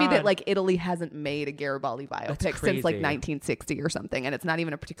crazy to me God. that like Italy hasn't made a Garibaldi biopic since like 1960 or something, and it's not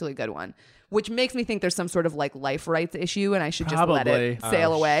even a particularly good one, which makes me think there's some sort of like life rights issue and I should just let it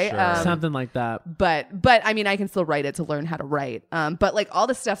sail away. Sure. Something like that. But I mean, I can still write it to learn how to write. But like all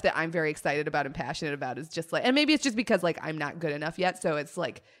the stuff that I'm very excited about and passionate about is just like, and maybe it's just because like I'm not good enough yet, so it's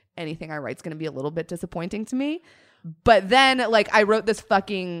like anything I write's going to be a little bit disappointing to me. But then like I wrote this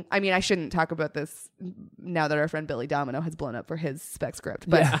fucking, I mean, I shouldn't talk about this now that our friend Billy Domino has blown up for his spec script,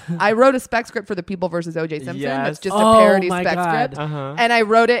 but I wrote a spec script for The People versus O.J. Simpson. That's just a parody spec script. And I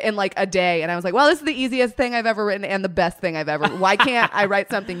wrote it in like a day, and I was like, well, this is the easiest thing I've ever written and the best thing I've ever, why can't I write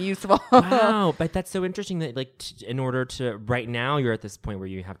something useful? Wow, but that's so interesting that like in order to, right now you're at this point where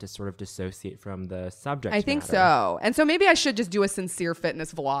you have to sort of dissociate from the subject I think matter. so. And so maybe I should just do a sincere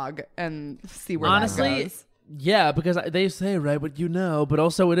fitness vlog and see where that goes. Yeah, because they say write what you know, but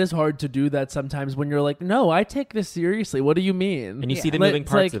also it is hard to do that sometimes when you're like, no, I take this seriously. What do you mean? And you see the moving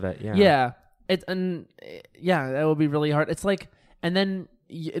parts of it. Yeah. That would be really hard. It's like, and then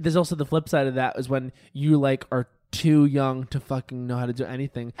there's also the flip side of that is when you like are too young to fucking know how to do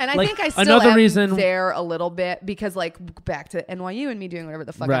anything. And I like, think I still another am reason there a little bit because like back to NYU and me doing whatever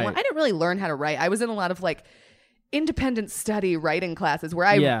the fuck I want. I didn't really learn how to write. I was in a lot of like independent study writing classes where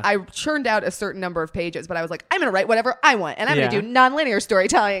I churned out a certain number of pages, but I was like, I'm going to write whatever I want, and I'm going to do nonlinear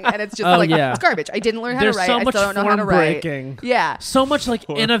storytelling, and it's just it's garbage. I didn't learn how to write. So I much still don't know how to write. Breaking. Yeah. So much like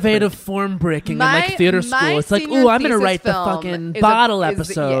innovative form breaking in like theater school. It's like, ooh, I'm going to write the fucking bottle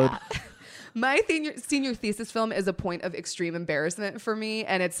episode. My senior thesis film is a point of extreme embarrassment for me,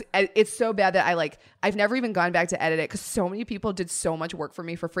 and it's so bad that I've never even gone back to edit it because so many people did so much work for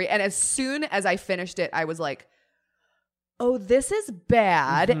me for free, and as soon as I finished it, I was like, oh, this is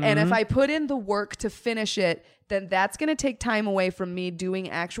bad. And if I put in the work to finish it, then that's going to take time away from me doing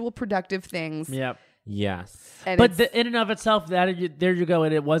actual productive things. Yep. Yes. And but in and of itself, there you go.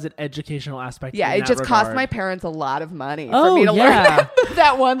 And it was an educational aspect. Yeah, it just cost my parents a lot of money for me to learn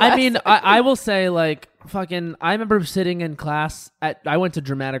that one lesson. I mean, I will say like fucking, I remember sitting in class I went to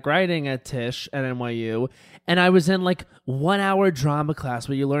dramatic writing at Tisch at NYU. And I was in like 1 hour drama class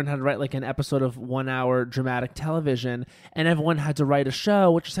where you learn how to write like an episode of 1 hour dramatic television, and everyone had to write a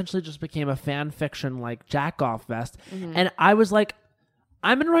show, which essentially just became a fan fiction like jack-off fest. And I was like,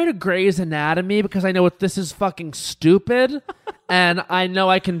 I'm gonna write a Grey's Anatomy because I know this is fucking stupid, and I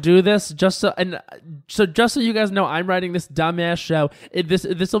know I can do this. Just so you guys know, I'm writing this dumbass show.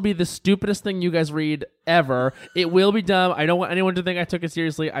 This will be the stupidest thing you guys read ever. It will be dumb. I don't want anyone to think I took it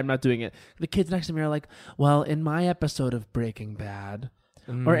seriously. I'm not doing it. The kids next to me are like, well, in my episode of Breaking Bad,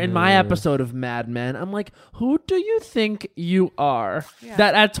 or in my episode of Mad Men, I'm like, who do you think you are? Yeah.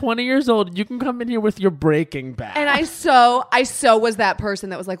 That at 20 years old, you can come in here with your Breaking Bad. And I so was that person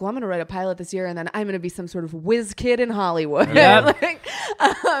that was like, well, I'm going to write a pilot this year, and then I'm going to be some sort of whiz kid in Hollywood. Yep.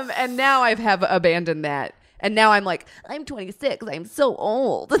 And now I have abandoned that. And now I'm like, I'm 26. I'm so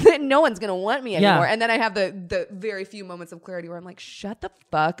old. No one's going to want me anymore. And then I have the very few moments of clarity where I'm like, shut the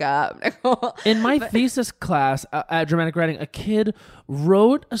fuck up, Nicole. In my thesis class at dramatic writing, a kid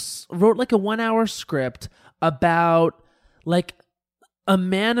wrote like a 1 hour script about like a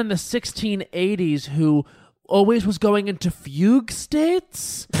man in the 1680s who always was going into fugue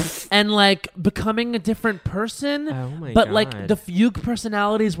states and like becoming a different person. Oh my but God. Like the fugue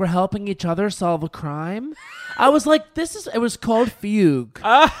personalities were helping each other solve a crime. I was like, it was called Fugue.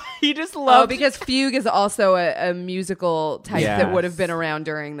 He just loved because Fugue is also a musical type that would have been around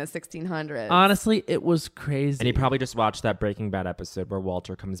during the 1600s. Honestly, it was crazy. And he probably just watched that Breaking Bad episode where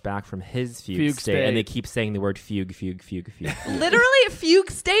Walter comes back from his fugue state, and they keep saying the word fugue. Literally, fugue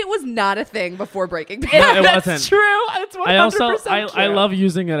state was not a thing before Breaking Bad. No, it wasn't. That's true. That's 100% true. I love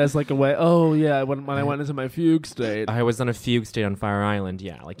using it as like a way. Oh yeah, when I went into my fugue state, I was on a fugue state on Fire Island.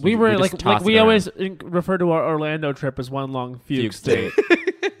 Yeah, like we always refer to our Orlando trip as one long fugue state.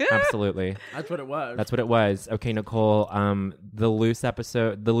 Absolutely. That's what it was. That's what it was. Okay, Nicole. The loose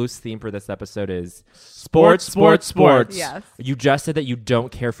theme for this episode is sports. Yes. You just said that you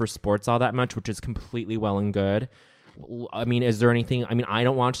don't care for sports all that much, which is completely well and good. I mean, is there anything? I mean, I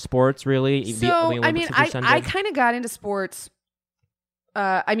don't watch sports really. So, I mean, I kind of got into sports.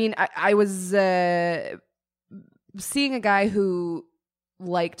 I was seeing a guy who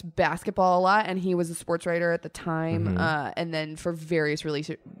liked basketball a lot, and he was a sports writer at the time. And then for various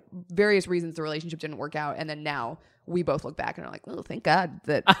reasons, the relationship didn't work out. And then now we both look back and are like, "Oh, thank God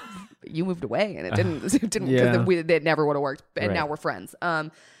that you moved away," and it didn't because it never would have worked. And now we're friends.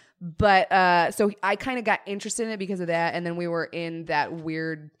 But so I kind of got interested in it because of that. And then we were in that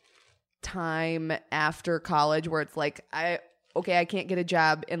weird time after college where it's like, I can't get a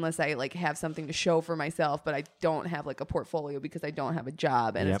job unless I like have something to show for myself, but I don't have like a portfolio because I don't have a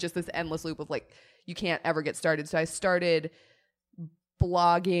job. And it's just this endless loop of like, you can't ever get started. So I started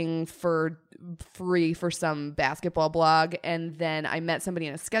blogging for free for some basketball blog. And then I met somebody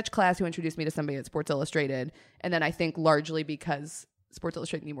in a sketch class who introduced me to somebody at Sports Illustrated. And then I think largely because Sports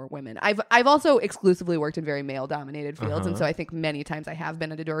Illustrated need more women. I've also exclusively worked in very male dominated fields. And so I think many times I have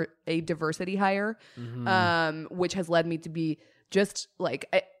been a diversity hire, which has led me to be just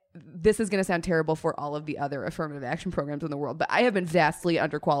like, this is going to sound terrible for all of the other affirmative action programs in the world, but I have been vastly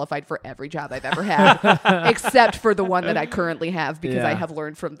underqualified for every job I've ever had, except for the one that I currently have because I have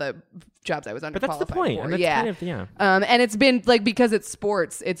learned from the jobs I was underqualified But that's the point. for. And that's kind of, and it's been like, because it's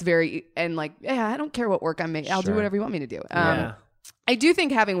sports, it's very, and like, I don't care what work I'm making. I'll do whatever you want me to do. I do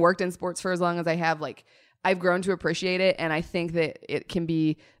think having worked in sports for as long as I have, like, I've grown to appreciate it. And I think that it can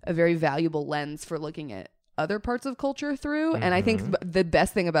be a very valuable lens for looking at other parts of culture through. And I think the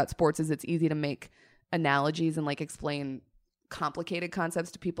best thing about sports is it's easy to make analogies and like explain complicated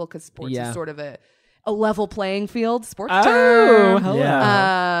concepts to people because sports is sort of a level playing field. Sports term.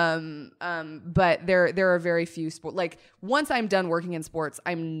 Hello. But there are very few sport. Like once I'm done working in sports,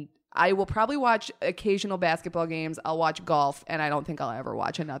 I will probably watch occasional basketball games. I'll watch golf, and I don't think I'll ever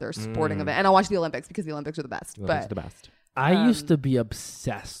watch another sporting event. And I'll watch the Olympics because the Olympics are the best. I used to be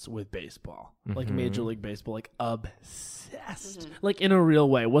obsessed with baseball, like Major League Baseball, like obsessed, like in a real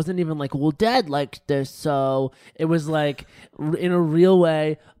way. It wasn't even like, well, Dad liked this, so it was like in a real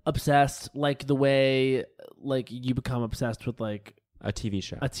way obsessed, like the way like you become obsessed with like a TV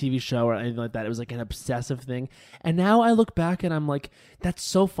show or anything like that. It was like an obsessive thing. And now I look back and I'm like, that's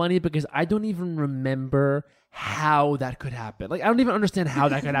so funny because I don't even remember how that could happen. Like, I don't even understand how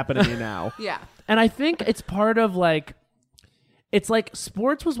that could happen to me now. Yeah. And I think it's part of like, it's like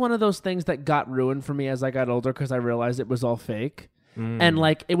sports was one of those things that got ruined for me as I got older because I realized it was all fake. And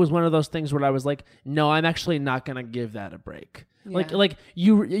like, it was one of those things where I was like, no, I'm actually not going to give that a break. Yeah. Like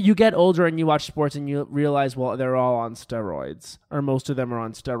you get older and you watch sports and you realize, well, they're all on steroids or most of them are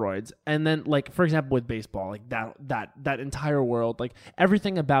on steroids. And then like, for example, with baseball, like that entire world, like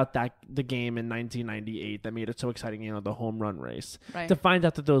everything about the game in 1998 that made it so exciting, you know, the home run race, to find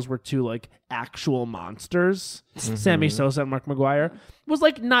out that those were two like actual monsters, Sammy Sosa and Mark McGwire, was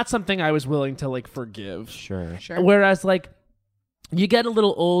like not something I was willing to like forgive. Sure. Whereas like, you get a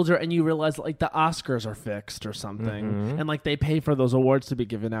little older and you realize like the Oscars are fixed or something and like they pay for those awards to be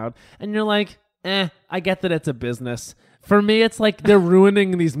given out and you're like, I get that it's a business. For me, it's like they're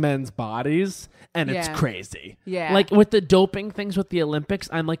ruining these men's bodies and it's crazy. Yeah. Like with the doping things with the Olympics,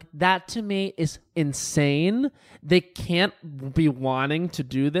 I'm like, that to me is insane. They can't be wanting to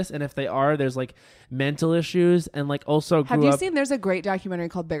do this. And if they are, there's like mental issues and like also have you seen there's a great documentary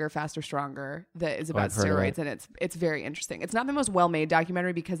called Bigger, Faster, Stronger that is about steroids and it's very interesting. It's not the most well-made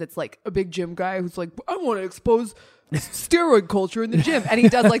documentary because it's like a big gym guy who's like, I want to expose steroid culture in the gym and he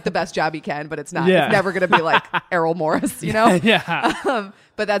does like the best job he can, but it's not it's never going to be like Errol Morris, you know?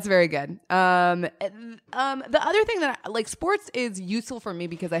 But that's very good. The other thing that like sports is useful for me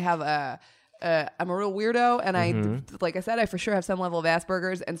because I have I'm a real weirdo and I, like I said, I for sure have some level of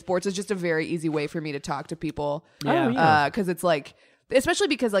Asperger's and sports is just a very easy way for me to talk to people. Cause it's like, especially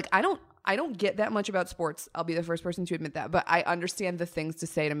because like, I don't get that much about sports. I'll be the first person to admit that, but I understand the things to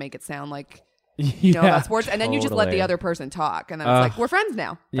say to make it sound like, you know, about sports. And then you just let the other person talk. And then it's like, we're friends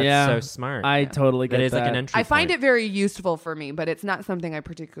now. That's so smart. I totally get that. It is like an entry I find point. it very useful for me, but it's not something I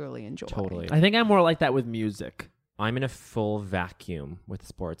particularly enjoy. Totally. I think I'm more like that with music. I'm in a full vacuum with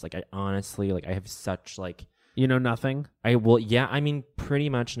sports. Like I honestly, like I have such like, you know, nothing. I mean, pretty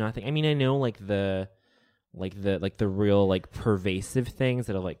much nothing. I mean, I know like the the real like pervasive things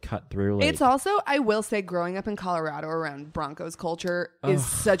that have like cut through. Like, It's also, I will say, growing up in Colorado around Broncos culture is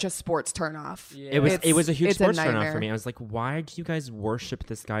such a sports turnoff. it was a huge it's sports turnoff nightmare. for me. I was like, why do you guys worship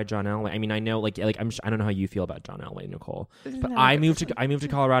this guy John Elway? I mean, I know like I don't know how you feel about John Elway, Nicole, but I moved to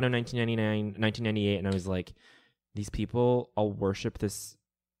Colorado in 1998, and I was like, these people all worship this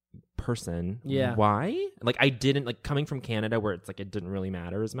person. Yeah. Why? Like I didn't like coming from Canada where it's like it didn't really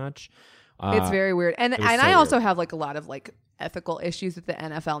matter as much. It's very weird. And was and so I also weird. have like a lot of like ethical issues with the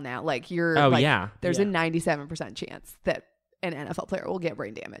NFL now. Like you're Oh, like, yeah. there's Yeah. a 97% chance that an NFL player will get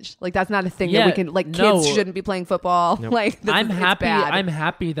brain damage. Like that's not a thing Yeah, that we can like no. kids shouldn't be playing football. Nope. Like this I'm is, happy. It's bad. I'm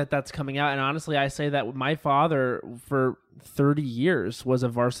happy that that's coming out. And honestly, I say that my father for 30 years was a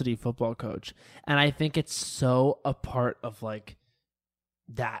varsity football coach, and I think it's so a part of like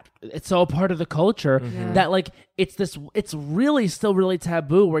that. It's so a part of the culture Yeah. that like it's really still really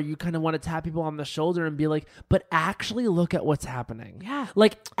taboo where you kind of want to tap people on the shoulder and be like, but actually look at what's happening. Yeah.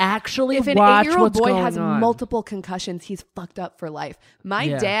 Like actually If an watch 8-year-old what's boy going has on. multiple concussions, he's fucked up for life. My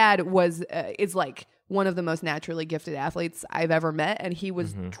Yeah. dad is like one of the most naturally gifted athletes I've ever met, and he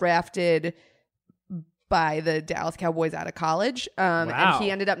was drafted by the Dallas Cowboys out of college. Wow. And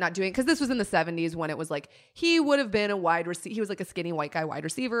he ended up not doing, because this was in the 70s when it was like, he would have been a wide receiver. He was like a skinny white guy wide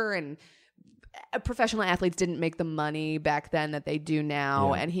receiver, and professional athletes didn't make the money back then that they do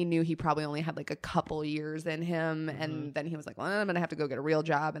now. Yeah. And he knew he probably only had like a couple years in him. And then he was like, well, I'm going to have to go get a real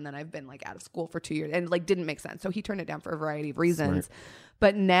job. And then I've been like out of school for 2 years, and like didn't make sense. So he turned it down for a variety of reasons.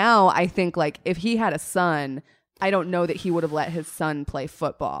 But now I think like if he had a son, I don't know that he would have let his son play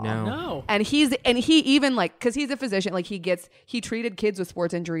football. No. And he even like, cause he's a physician, like he treated kids with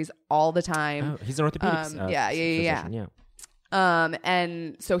sports injuries all the time. Oh, he's an orthopedics. Yeah. physician, yeah.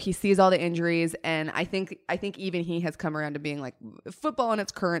 And so he sees all the injuries, and I think even he has come around to being like, football in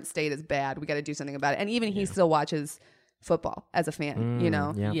its current state is bad. We got to do something about it. And even he still watches football as a fan, you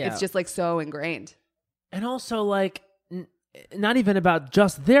know? yeah. Yeah. It's just like so ingrained. And also like not even about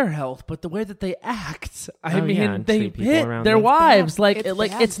just their health, but the way that they act. I Oh, mean, yeah, and they treat people hit around their them. wives. It's Like, bad.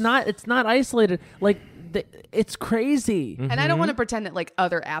 like It's it's not isolated. Like, it's crazy. And I don't want to pretend that like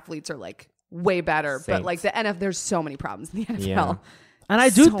other athletes are like way better, but Saints. like the NFL, there's so many problems in the NFL. Yeah. And I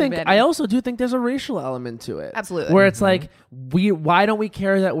do So think, many. I also do think there's a racial element to it. Absolutely. Where it's like, why don't we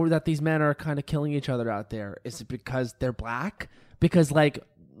care that these men are kind of killing each other out there? Is it because they're black? Because like,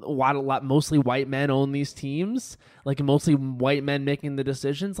 mostly white men own these teams, like mostly white men making the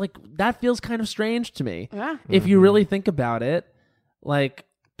decisions. Like that feels kind of strange to me. Yeah. If you really think about it, like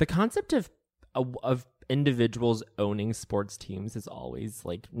The concept of individuals owning sports teams is always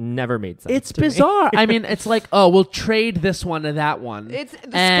like never made sense. it's to me. bizarre. I mean, it's like, oh, we'll trade this one to that one. It's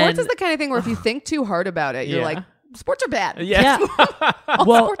sports And- is the kind of thing where if you think too hard about it, you're Yeah. like, sports are bad. yeah. All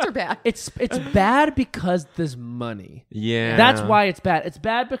well, sports are bad. It's bad because there's money. Yeah. That's why it's bad. It's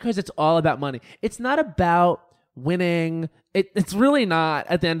bad because it's all about money. It's not about winning. It's really not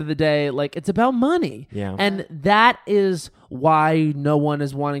at the end of the day. Like, it's about money. Yeah. And that is why no one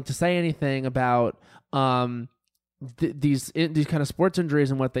is wanting to say anything about these kind of sports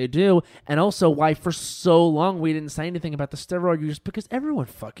injuries and what they do, and also why for so long we didn't say anything about the steroid use, because everyone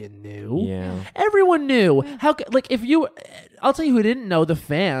fucking knew. Yeah. Everyone knew. How like if you, I'll tell you who didn't know, the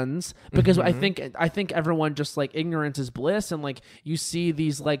fans, because I think everyone just like ignorance is bliss, and like you see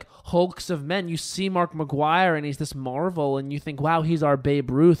these like hulks of men. You see Mark McGuire and he's this marvel, and you think, wow, he's our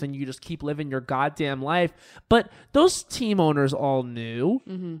Babe Ruth, and you just keep living your goddamn life. But those team owners all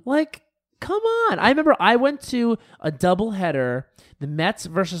knew, like. Come on. I remember I went to a doubleheader, the Mets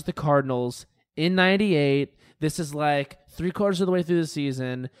versus the Cardinals in 98. This is like 3/4 of the way through the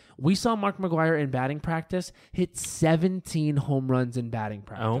season. We saw Mark McGuire in batting practice hit 17 home runs in batting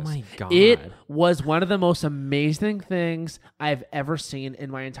practice. Oh my God. It was one of the most amazing things I've ever seen in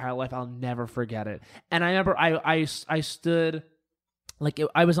my entire life. I'll never forget it. And I remember I stood, like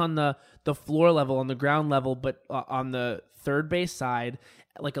I was on the floor level, on the ground level, but on the third base side,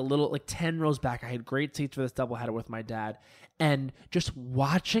 like a little, like 10 rows back. I had great seats for this doubleheader with my dad, and just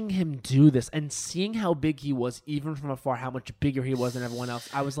watching him do this and seeing how big he was, even from afar, how much bigger he was than everyone else.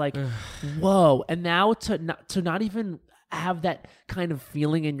 I was like, whoa. And now to not even have that kind of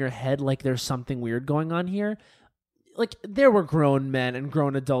feeling in your head, like there's something weird going on here. Like there were grown men and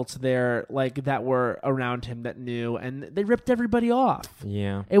grown adults there, like that were around him that knew, and they ripped everybody off.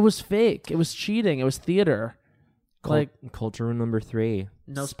 Yeah. It was fake. It was cheating. It was theater. Like Culture rule number 3.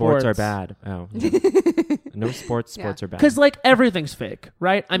 No sports are sports. bad. Oh. No sports. Sports are bad. because like everything's fake,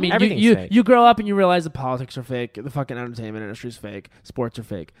 right? I mean, Everything's you fake. you grow up and you realize the politics are fake, the fucking entertainment industry's fake, sports are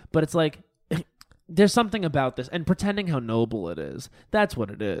fake, but it's like there's something about this and pretending how noble it is. That's what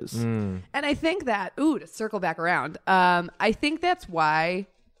it is. And I think that, to circle back around, I think that's why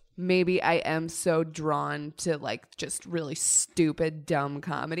maybe I am so drawn to like just really stupid, dumb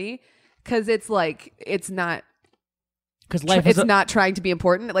comedy. Because it's like, it's not. Because life it's not trying to be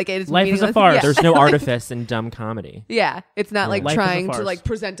important. Like it's life is a meaningless. farce. Yeah. There's no artifice in dumb comedy. Yeah, it's not like Life is a trying to farce. like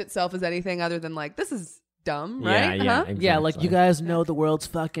present itself as anything other than like this is dumb, Yeah, right? yeah, Uh-huh. Yeah, like exactly. you guys know the world's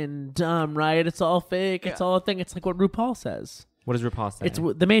fucking dumb, right? It's all fake. It's all a thing. It's like what RuPaul says. What does RuPaul say? It's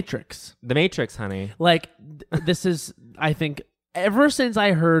The Matrix. The Matrix, honey. Like this is, I think, ever since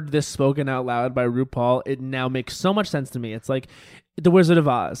I heard this spoken out loud by RuPaul, it now makes so much sense to me. It's like The Wizard of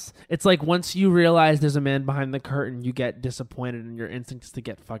Oz. It's like once you realize there's a man behind the curtain, you get disappointed and your instinct is to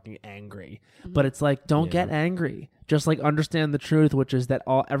get fucking angry. But it's like, don't get angry. Just like understand the truth, which is that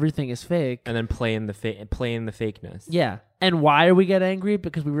everything is fake. And then play in the fakeness. Yeah. And why do we get angry?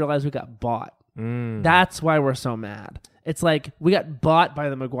 Because we realize we got bought. That's why we're so mad. It's like we got bought by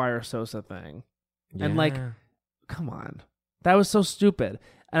the Maguire Sosa thing. And like, come on. That was so stupid.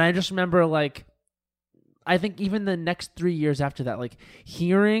 And I just remember like, I think even the next 3 years after that, like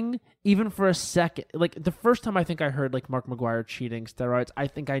hearing even for a second, like the first time I think I heard like Mark Maguire cheating steroids, I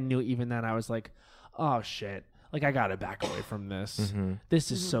think I knew even then I was like, oh shit. Like I gotta back away from this.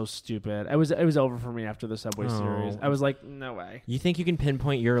 This is so stupid. It was over for me after the Subway series. I was like, no way. You think you can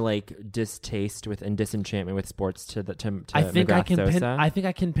pinpoint your like distaste with and disenchantment with sports to I think I McGrath can Sosa? I think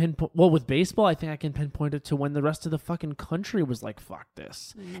I can pinpoint. Well, with baseball, I think I can pinpoint it to when the rest of the fucking country was like, "Fuck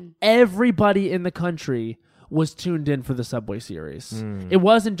this." Everybody in the country was tuned in for the Subway series. It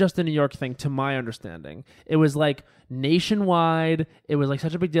wasn't just a New York thing, to my understanding. It was like nationwide. It was like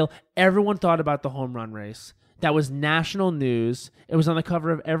such a big deal. Everyone thought about the home run race. That was national news. It was on the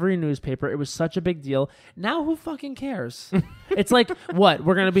cover of every newspaper. It was such a big deal. Now who fucking cares? It's like, what?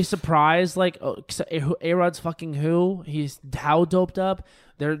 We're going to be surprised? Like, A-Rod's fucking who? He's how doped up?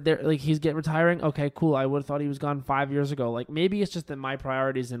 They're like, he's getting retiring? Okay, cool. I would have thought he was gone 5 years ago. Like, maybe it's just that my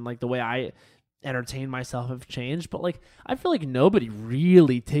priorities and like the way I entertain myself have changed. But like, I feel like nobody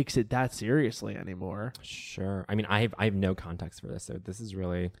really takes it that seriously anymore. Sure. I mean, I have no context for this, so this is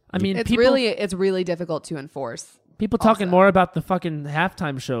really. I mean, It's people, really difficult to enforce. people talking also. more about the fucking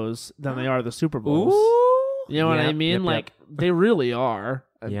halftime shows than they are the Super Bowls. You know what I Yep, mean? yep, Like they really are.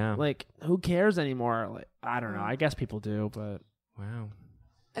 Yeah. Like who cares anymore? Like I don't know. I guess people do, but Wow.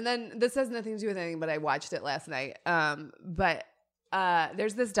 And then this has nothing to do with anything, but I watched it last night. But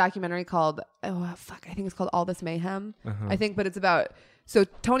there's this documentary called I think it's called All This Mayhem. I think, but it's about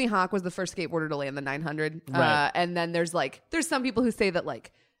Tony Hawk was the first skateboarder to land the 900. Right. And then there's some people who say that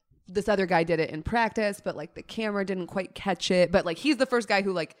like this other guy did it in practice, but like the camera didn't quite catch it. But like he's the first guy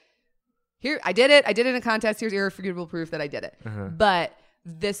who like, here, I did it in a contest. Here's irrefutable proof that I did it. But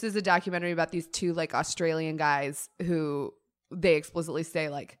this is a documentary about these two like Australian guys who they explicitly say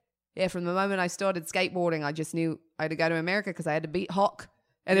like, yeah, from the moment I started skateboarding, I just knew I had to go to America because I had to beat Hawk.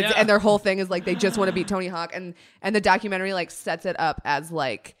 And it's, and their whole thing is like they just want to beat Tony Hawk, and the documentary like sets it up as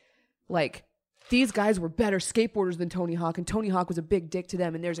like these guys were better skateboarders than Tony Hawk, and Tony Hawk was a big dick to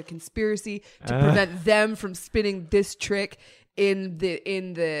them, and there's a conspiracy to prevent them from spinning this trick in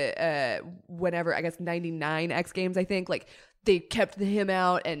the whenever, I guess 99 X Games, I think. Like they kept him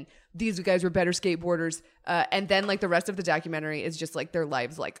out, and these guys were better skateboarders. And then like the rest of the documentary is just like their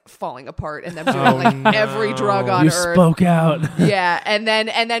lives like falling apart and them doing every drug on you earth. spoke out. Yeah. And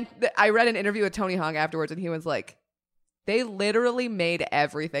then I read an interview with Tony Hawk afterwards, and he was like, they literally made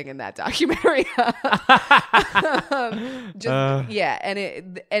everything in that documentary. Yeah.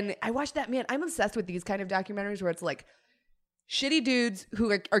 And I watched that, man. I'm obsessed with these kind of documentaries where it's like shitty dudes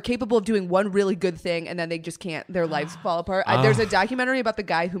who are capable of doing one really good thing, and then they just can't, their lives fall apart. There's a documentary about the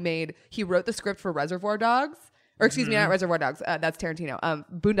guy he wrote the script for Reservoir Dogs, or excuse me, not Reservoir Dogs. That's Tarantino.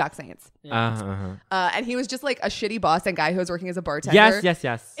 Boondock Saints. And he was just like a shitty Boston guy who was working as a bartender.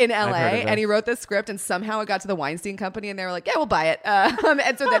 Yes. In I've LA, heard of and he this. wrote this script, and somehow it got to the Weinstein Company, and they were like, "Yeah, we'll buy it."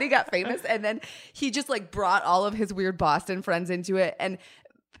 And so then he got famous, and then he just like brought all of his weird Boston friends into it, and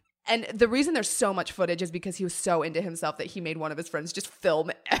the reason there's so much footage is because he was so into himself that he made one of his friends just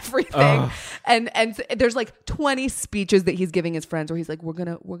film everything. And there's like 20 speeches that he's giving his friends where he's like, we're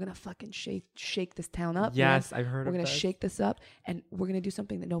gonna fucking shake this town up. Yes, man. I've heard We're of gonna this. shake this up, and we're gonna do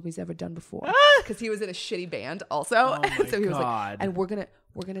something that nobody's ever done before. Because he was in a shitty band also. Oh my So he was God. like, and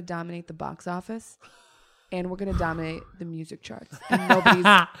we're gonna dominate the box office. and we're gonna dominate the music charts. And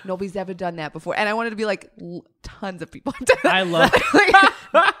nobody's ever done that before. And I wanted to be like, tons of people have done that. I love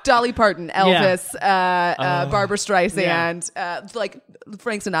like, Dolly Parton, Elvis, Barbara Streisand, like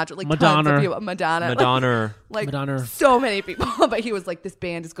Frank Sinatra, like tons of people. Madonna. Like Madonna. so many people. But he was like, this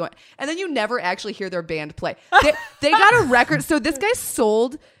band is going. And then you never actually hear their band play. They got a record. So this guy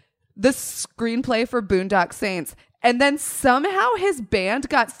sold the screenplay for Boondock Saints. And then somehow his band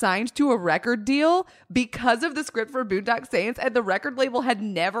got signed to a record deal because of the script for Boondock Saints, and the record label had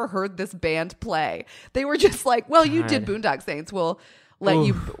never heard this band play. They were just like, well, you did Boondock Saints, we'll let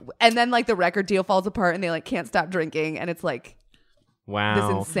you. And then like the record deal falls apart and they like can't stop drinking, and it's like, wow,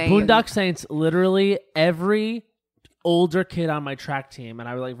 this insane. Boondock Saints, literally every older kid on my track team, and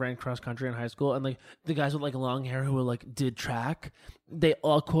I like ran cross country in high school, and like the guys with like long hair who were like did track, they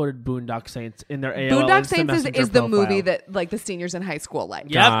all quoted Boondock Saints in their AOL Boondock Instant Saints Messenger is the profile. movie that like the seniors in high school like.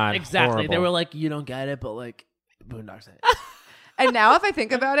 Yep, God, exactly. They horrible. were like, you don't get it, but like Boondock Saints. And now if I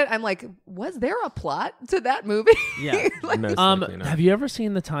think about it, I'm like, was there a plot to that movie? Yeah. Like, Most likely not. Have you ever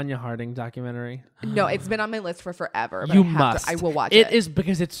seen the Tanya Harding documentary? no, it's been on my list for forever. But You I have must. I will watch it. It is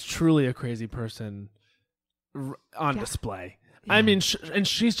because it's truly a crazy person on display. I mean, and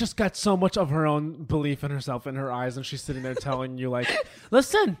she's just got so much of her own belief in herself in her eyes, and she's sitting there telling you like,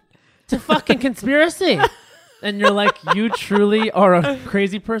 listen, it's a fucking conspiracy. And you're like, you truly are a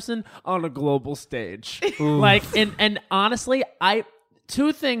crazy person on a global stage. Like, and honestly,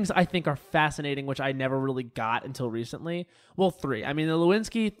 two things I think are fascinating, which I never really got until recently. Well, three. I mean, the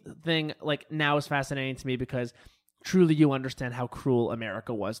Lewinsky thing, like, now is fascinating to me because truly you understand how cruel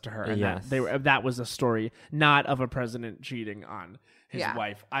America was to her. And Yes. that was a story not of a president cheating on his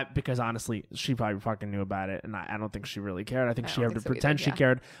wife. Because honestly, she probably fucking knew about it, and I don't think she really cared. I think she had to pretend she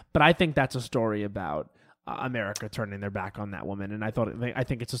cared. But I think that's a story about America turning their back on that woman, and I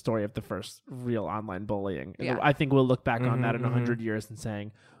think it's a story of the first real online bullying. Yeah. I think we'll look back on that in 100 years and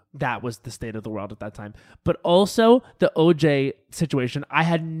saying that was the state of the world at that time. But also the OJ situation, I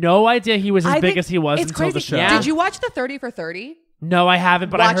had no idea he was as big as he was it's until crazy. the show. Yeah. Did you watch the 30 for 30? No, I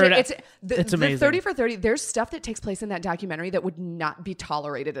haven't, but Watch I heard it. it's amazing. The 30 for 30, there's stuff that takes place in that documentary that would not be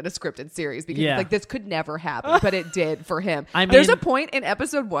tolerated in a scripted series because it's like this could never happen, but it did for him. There's a point in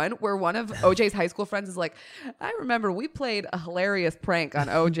episode 1 where one of OJ's high school friends is like, I remember we played a hilarious prank on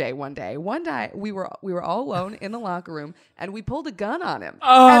OJ one day. One day we were all alone in the locker room and we pulled a gun on him.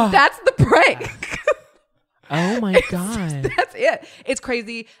 And that's the prank. Oh my God. That's it. It's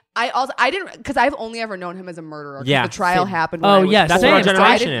crazy. I didn't, because I've only ever known him as a murderer. Yeah, the trial same. happened. When Oh, I was yeah, that's same. our born, so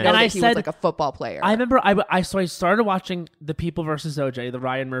I generation didn't is. know And that I he said- was like a football player. I remember I started watching The People versus OJ, the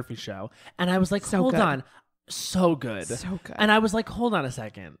Ryan Murphy show, and I was like, hold good. on. So good. So good. And I was like, hold on a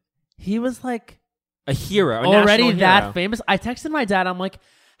second. He was like A hero. already national that hero. famous. I texted my dad, I'm like,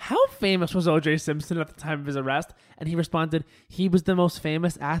 how famous was OJ Simpson at the time of his arrest? And he responded, he was the most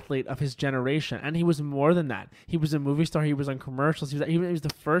famous athlete of his generation. And he was more than that. He was a movie star. He was on commercials. He was the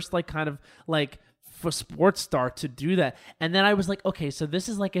first like kind of like for sports star to do that. And then I was like, okay, so this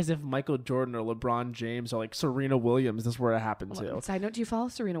is like as if Michael Jordan or LeBron James or like Serena Williams, this is where it happened to. Side note, do you follow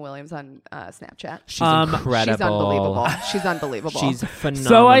Serena Williams on Snapchat? She's incredible. She's unbelievable. She's unbelievable. She's phenomenal.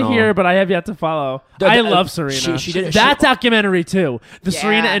 So I hear, but I have yet to follow. I love Serena. she did- that she- documentary too. The Yeah.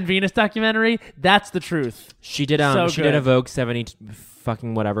 Serena and Venus documentary. That's the truth. She did So she did a good. Vogue 70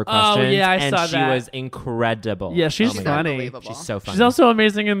 fucking whatever Oh, questions. yeah, I and saw she that. was incredible. Yeah, she's Oh my God. funny. unbelievable. She's so funny. She's also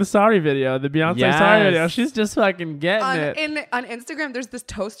amazing in the Sorry video, the Beyonce Yes. Sorry video. She's just fucking getting it. on Instagram, there's this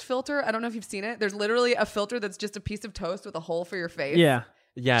toast filter. I don't know if you've seen it. There's literally a filter that's just a piece of toast with a hole for your face. Yeah,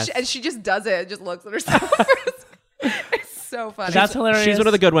 Yes. And she just does it. Just looks at herself. It's so funny. that's hilarious. She's one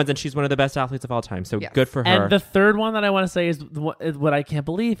of the good ones, and she's one of the best athletes of all time. So Yes. good for her. And the third one that I want to say is what I can't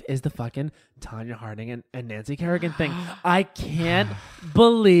believe is the fucking Tanya Harding and Nancy Kerrigan thing. I can't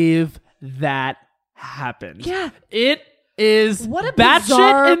believe that happened. Yeah. It is What a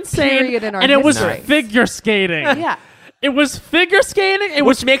bizarre batshit insane, period in our and it was history. figure skating. Yeah. It was figure skating. It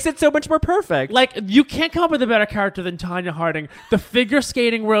was which makes it so much more perfect. like you can't come up with a better character than Tanya Harding, the figure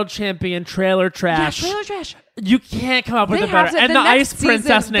skating world champion, trailer trash. Yeah, trailer trash. You can't come up with They a better. have to- And the the next ice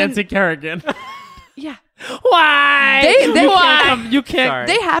princess season, Nancy Kerrigan. Yeah. Why? They- why? You can't. Sorry.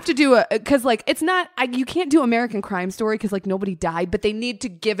 They have to do because like it's not you can't do American Crime Story because like nobody died, but they need to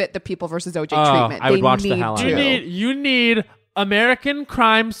give it the People versus OJ treatment. I would They watch the need hell out of to. it. You need American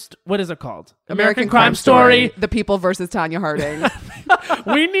Crime. What is it called? American Crime Story. The People versus Tanya Harding.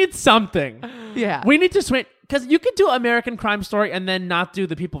 We need something. Yeah. We need to switch because you could do American Crime Story and then not do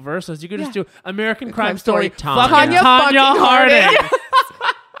the People versus. You could just do American Crime Story. Tanya fucking fucking Harding.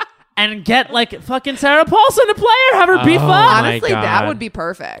 and get like fucking Sarah Paulson to play her, have her beef Oh, up. my Honestly, that God. would be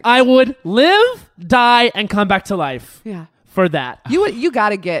perfect. I would live, die, and come back to life yeah. for that. You got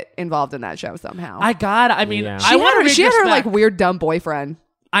to get involved in that show somehow. I mean, Yeah. I want to she had her like weird dumb boyfriend.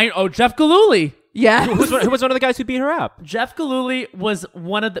 Jeff Gillooly. Yeah. Who was one of the guys who beat her up? Jeff Gillooly was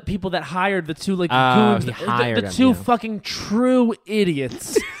one of the people that hired the two like Oh, goons, he the hired him, two yeah. fucking true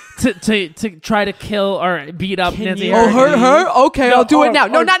idiots to try to kill or beat up Can Nancy you- Kerrigan. her? Okay, No, I'll do or- it now.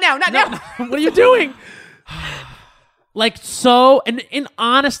 No, or- not now. Not now. What are you doing? Like so, and in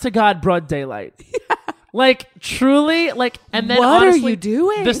honest to God, broad daylight. Like truly, like, and then What are honestly, you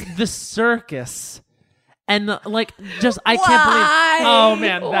doing? The circus, and like, just I can't believe. Oh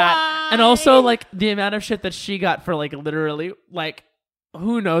man, that, and also like the amount of shit that she got for like literally like,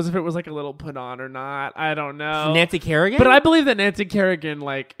 who knows if it was like a little put on or not? I don't know. Nancy Kerrigan? But I believe that Nancy Kerrigan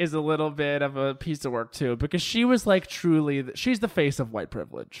like is a little bit of a piece of work too, because she was like truly, she's the face of white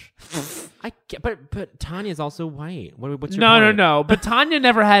privilege. But Tanya's also white. What's your No, point? no. But Tanya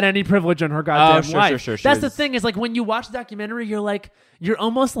never had any privilege in her goddamn sure, life. sure. She That's the was- thing is like when you watch the documentary, you're like, you're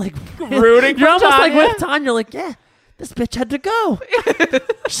almost like Rooting You're for almost like Tanya? with Tanya. You're like, yeah, this bitch had to go.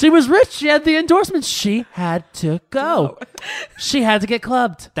 She was rich. She had the endorsements. She had to go. She had to get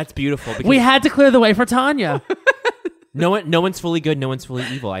clubbed. That's beautiful. Because We had to clear the way for Tanya. no one's fully good. No one's fully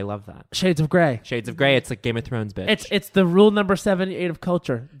evil. I love that. Shades of Grey. Shades of Grey. It's like Game of Thrones, bitch. It's the rule number 78 of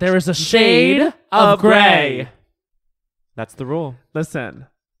culture. There is a shade of gray. That's the rule. Listen,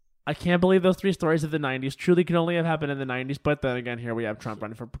 I can't believe those three stories of the 90s truly could only have happened in the 90s. But then again, here we have Trump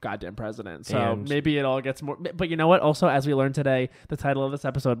running for goddamn president. So And- maybe it all gets more. But you know what? Also, as we learned today, the title of this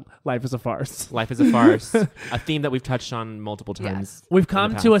episode, Life is a Farce. Life is a farce. A theme that we've touched on multiple times. We've in the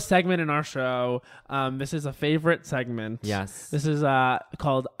come to a past. segment in our show. This is a favorite segment. Yes. This is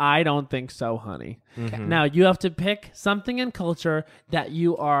called I Don't Think So, Honey. Mhm. Now, you have to pick something in culture that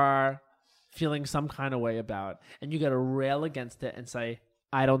you are feeling some kind of way about. And you got to rail against it and say,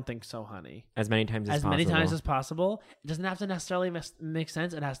 I don't think so, honey. As many times as possible. Many times as possible. It doesn't have to necessarily make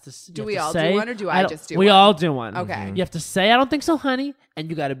sense. It has to. Do you we have to all say, do one or do I don't- just do We one? all do one. Okay. You have to say, I don't think so, honey. And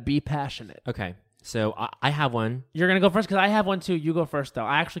you got to be passionate. Okay. So I have one. You're going to go first because I have one too. You go first, though.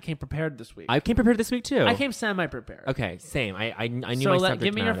 I actually came prepared this week. I came prepared this week too. I came semi-prepared. Okay, same. I knew So my subject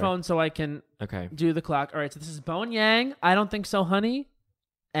give me your matter. phone so I can Okay. do the clock. All right, so this is Bowen Yang. I don't think so, honey.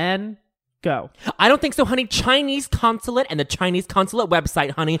 And go. I don't think so, honey. Chinese consulate and the Chinese consulate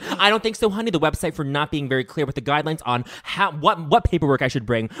website, honey. I don't think so, honey. The website for not being very clear with the guidelines on what paperwork I should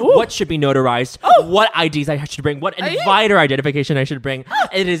bring, what should be notarized, what IDs I should bring, what inviter identification I should bring.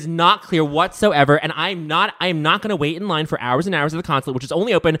 It is not clear whatsoever, and I am not going to wait in line for hours and hours at the consulate, which is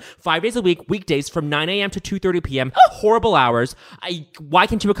only open 5 days a week, weekdays from 9 a.m. to 2:30 p.m. Horrible hours. Why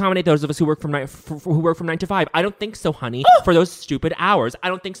can't you accommodate those of us who work from 9 to 5? I don't think so, honey. For those stupid hours, I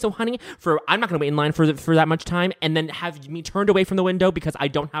don't think so, honey. I'm not going to wait in line for that much time and then have me turned away from the window because I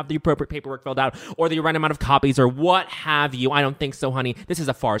don't have the appropriate paperwork filled out or the right amount of copies or what have you. I don't think so, honey. This is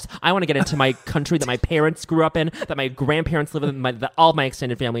a farce. I want to get into my country that my parents grew up in, that my grandparents live in, that all my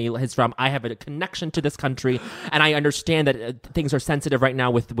extended family is from. I have a connection to this country, and I understand that things are sensitive right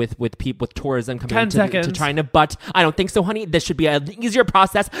now with people with tourism coming 10 into seconds. China, but I don't think so, honey. This should be an easier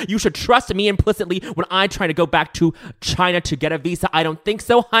process. You should trust me implicitly when I try to go back to China to get a visa. I don't think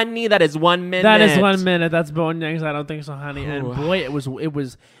so, honey. That is 1 minute. That is 1 minute. That's Bowen Yang's I don't think so, honey. And Ooh. boy, it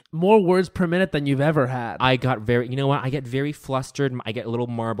was more words per minute than you've ever had. I got very, you know what? I get very flustered. I get a little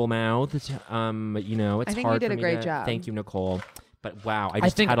marble mouthed. It's I think you hard did for a me great to- job. Thank you, Nicole. But wow, I I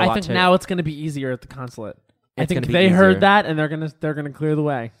just think had a lot to. now it's going to be easier at the consulate. I It's think gonna be they easier. heard that and they're gonna clear the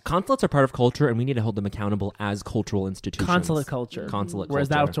way. Consulates are part of culture, and we need to hold them accountable as cultural institutions. Consulate culture. Consulate Whereas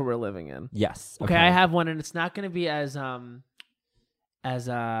culture. that's what we're living in. Yes. Okay, I have one, and it's not going to be as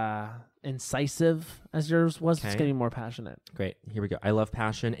incisive as yours was. It's Okay. going to be more passionate. Great. Here we go. I love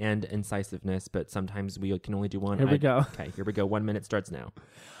passion and incisiveness, but sometimes we can only do one. Here we go. Okay, here we go. 1 minute starts now.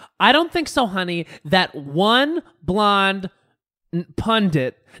 I don't think so, honey, that one blonde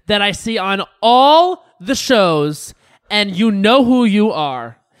pundit that I see on all the shows, and you know who you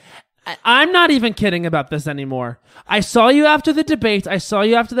are. I'm not even kidding about this anymore. I saw you after the debates. I saw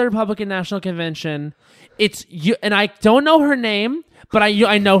you after the Republican National Convention. It's you, and I don't know her name, but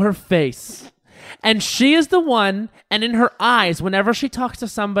I know her face. And she is the one, and in her eyes, whenever she talks to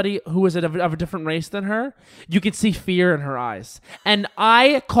somebody who is of a different race than her, you can see fear in her eyes. And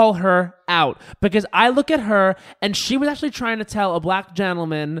I call her out because I look at her, and she was actually trying to tell a black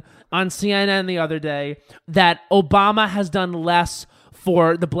gentleman on CNN the other day that Obama has done less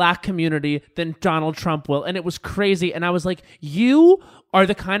for the black community than Donald Trump will. And it was crazy. And I was like, you are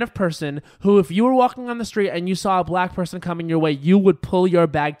the kind of person who, if you were walking on the street and you saw a black person coming your way, you would pull your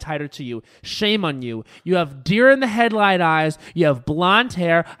bag tighter to you. Shame on you. You have deer in the headlight eyes. You have blonde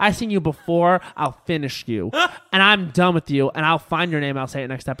hair. I've seen you before. I'll finish you. And I'm done with you. And I'll find your name. I'll say it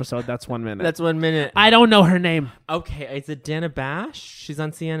next episode. That's 1 minute. That's 1 minute. I don't know her name. Okay, is it Dana Bash? She's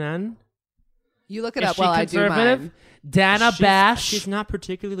on CNN. You look it Is up she while I do conservative? mine. Dana Bash. She's not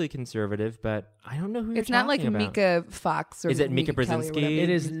particularly conservative, but I don't know who It's you're not like talking about. Mika Fox or Is it Mika Kelly or Brzezinski? whatever. It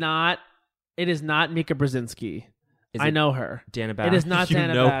is not. It is not Mika Brzezinski. Is I it know her. Dana Bash. It is not You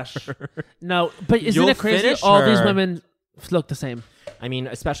Dana know Bash. her. No, but isn't You'll it crazy? finish All these her. women look the same. I mean,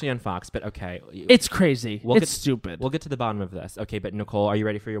 especially on Fox, but okay. It's crazy. We'll it's get- stupid. We'll get to the bottom of this. Okay, but Nicole, are you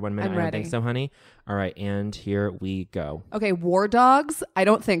ready for your 1 minute? I'm I don't ready. think so, honey. All right, and here we go. Okay, War Dogs? I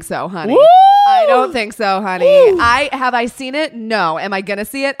don't think so, honey. Woo! I don't think so, honey. I seen it? No. Am I gonna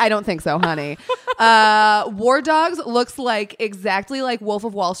see it? I don't think so, honey. War Dogs looks like exactly like Wolf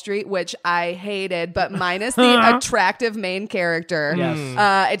of Wall Street, which I hated, but minus the attractive main character.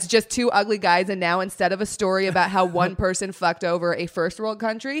 Yes. It's just two ugly guys, and now instead of a story about how one person fucked over a first world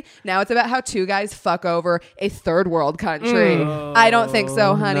country, now it's about how two guys fuck over a third world country. I don't think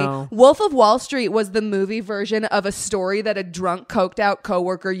so, honey. no. Wolf of Wall Street was the movie version of a story that a drunk, coked out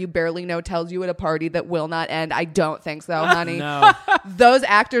coworker you barely know tells you at a party that will not end. I don't think so, honey. No. Those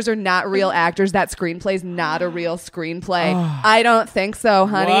actors are not real actors. That screenplay's not a real screenplay. I don't think so,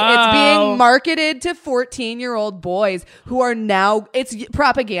 honey. Wow. It's being marketed to 14-year-old boys who are now, it's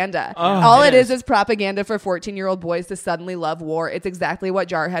propaganda. All it is propaganda for 14-year-old boys to suddenly love war. It's exactly what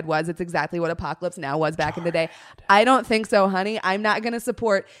Jarhead was. It's exactly what Apocalypse Now was back in the day. I don't think so, honey. I'm not going to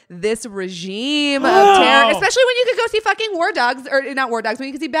support this regime of terror, especially when you could go see fucking War Dogs, or not War Dogs, when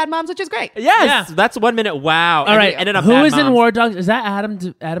you could see Bad Moms, which is great. Yes, Yeah. that's 1 minute. Wow. All right. Ended up Who Bad is in Moms. War Dogs? Is that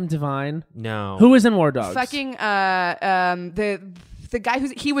Adam Devine? No. Who is in War Dogs? Fucking the guy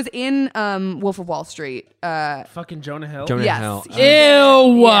he was in Wolf of Wall Street. Fucking Jonah Hill. Jonah Yes. Hill. He's Ew.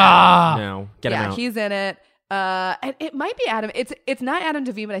 in it. Yeah. No. Get him Yeah, out. he's in it. And it might be Adam. It's not Adam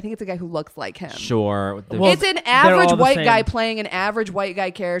Devine, but I think it's a guy who looks like him. Sure. Well, It's an they're average all the white same. guy playing an average white guy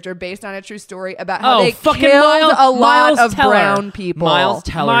character based on a true story about how Oh, they fucking killed a lot Miles of Teller. brown people. Miles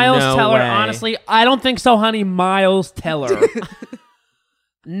Teller. Miles no Teller. way. Honestly, I don't think so, honey. Miles Teller.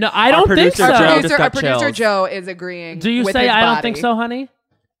 No, I Our don't think producer, so. Joe, Our just got producer chills. Joe is agreeing. Do you with say his I don't body. think so, honey?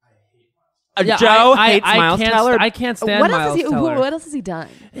 Yeah, Joe hates I Miles can't Teller. I can't stand What Miles else, Teller. what else has he done?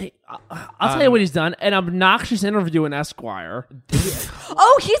 I'll tell you what he's done. An obnoxious interview in Esquire.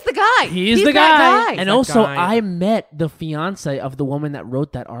 Oh, he's the guy. He's the that guy. And that also, guy. I met the fiance of the woman that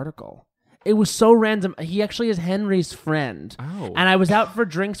wrote that article. It was so random. He actually is Henry's friend. Oh. And I was out for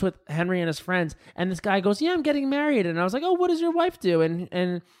drinks with Henry and his friends. And this guy goes, yeah, I'm getting married. And I was like, oh, what does your wife do?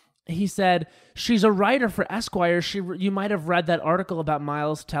 And he said, she's a writer for Esquire. You might have read that article about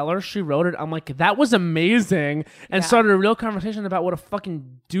Miles Teller. She wrote it. I'm like, that was amazing. And Yeah. started a real conversation about what a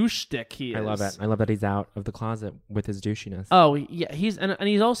fucking douche stick he is. I love it. I love that he's out of the closet with his douchiness. Oh yeah, he's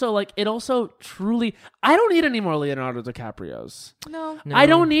also like, it also truly, I don't need any more Leonardo DiCaprios. No. I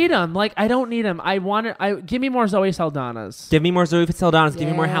don't need him. Like, I don't need him. Give me more Zoe Saldana's. Give me more Zoe Saldana's. Give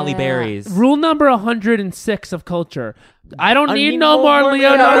me more Halle Yeah. Berry's. Rule number 106 of culture. I don't need need no more more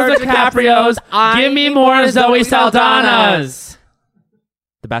Leonardo Leonardo DiCaprios. I Give me need more more Zoe Zoe Saldana's.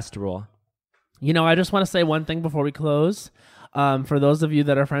 The best rule. You know, I just want to say one thing before we close. For those of you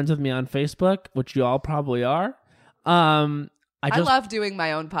that are friends with me on Facebook, which you all probably are, I love doing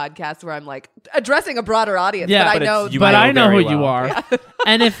my own podcast where I'm like addressing a broader audience. Yeah, but I but know. it's- you but know I know very who you well. are.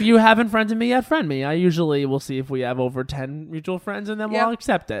 And if you haven't friended me yet, friend me. I usually will see if we have over 10 mutual friends, and then Yeah. we'll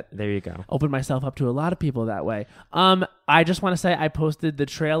accept it. There you go. Open myself up to a lot of people that way. I just want to say I posted the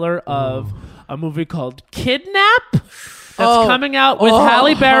trailer of a movie called Kidnap that's coming out with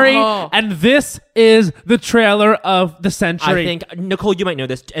Halle Berry, and this is the trailer of the century. I think Nicole, you might know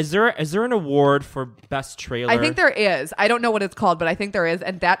this. Is there an award for best trailer? I think there is. I don't know what it's called, but I think there is,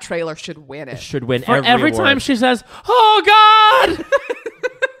 and that trailer should win it. should win for every award. time she says, "Oh God."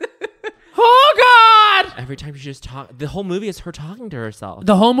 Oh God! Every time she just talk, the whole movie is her talking to herself.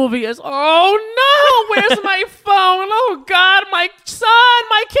 The whole movie is, oh no, where's my phone? Oh God, my son,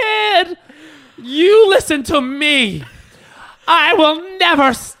 my kid. You listen to me. I will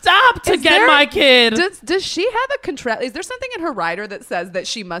never stop to Is get there- my kid. Does she have a contract? Is there something in her rider that says that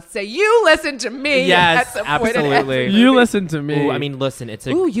she must say, "You listen to me"? Yes, at some point in absolutely. every You movie? listen to me. Ooh, I mean, listen, it's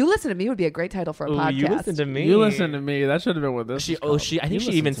a. Ooh, "You listen to me" would be a great title for a podcast. You listen to me. You listen to me. That should have been what this She. is Oh, called. she. I think You she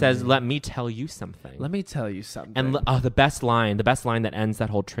listen even to says, me. "Let me tell you something." Let me tell you something. And the best line that ends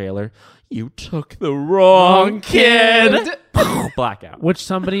that whole trailer. You took the wrong kid. Blackout. Which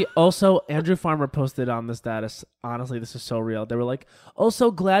somebody also, Andrew Farmer posted on the status. Honestly, this is so real. They were like,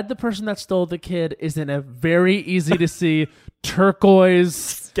 also glad the person that stole the kid is in a very easy to see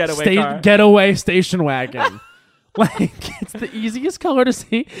turquoise getaway station wagon. Like, it's the easiest color to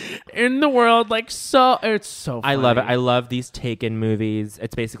see in the world. Like, it's so funny. I love it. I love these Taken movies.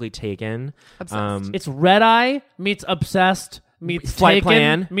 It's basically Taken. Obsessed. It's Red Eye meets Obsessed meets Flight Taken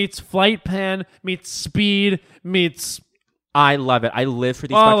Plan meets Flight Plan meets Speed meets... I love it. I live for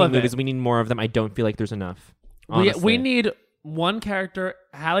these All fucking of movies. it. We need more of them. I don't feel like there's enough. We need one character,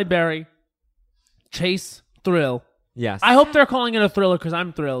 Halle Berry, Chase, Thrill. Yes. I hope they're calling it a thriller because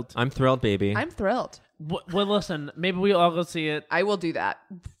I'm thrilled. I'm thrilled, baby. I'm thrilled. Well, listen, maybe we all go see it. I will do that.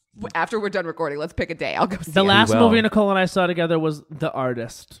 After we're done recording, let's pick a day. I'll go see The it. last will. movie Nicole and I saw together was The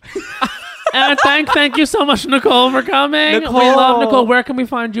Artist. And thank you so much, Nicole, for coming. Nicole. We love Nicole. Where can we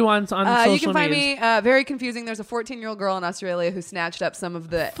find you on social you can find medias? me very confusing. There's a 14-year-old girl in Australia who snatched up some of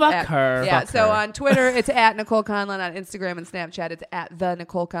the Fuck her. Yeah, Fuck so her. on Twitter it's at Nicole Conlon. On Instagram and Snapchat it's at the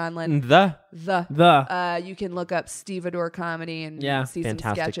Nicole Conlon. The You can look up Stevedore comedy and Yeah. see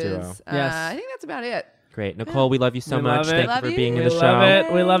Fantastic some sketches. duo. Yes. I think that's about it. Great. Nicole, we love you so We much. love it. Thank Love you for you. being in We the love show.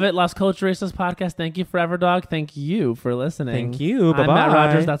 it. We love it. Las Culturistas podcast. Thank you, Forever Dog. Thank you for listening. Thank you. I'm Matt Bye-bye.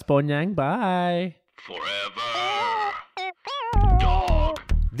 Rogers. That's Bon Yang. Bye.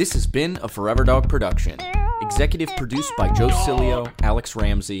 This has been a Forever Dog production. Executive produced by Joe Cilio, Alex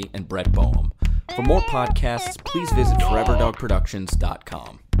Ramsey, and Brett Boehm. For more podcasts, please visit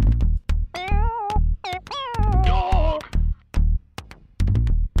foreverdogproductions.com.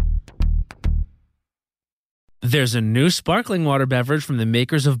 There's a new sparkling water beverage from the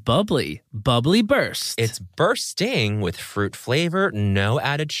makers of Bubbly. Bubbly Burst. It's bursting with fruit flavor, no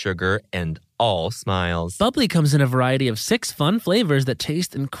added sugar, and all smiles. Bubbly comes in a variety of 6 fun flavors that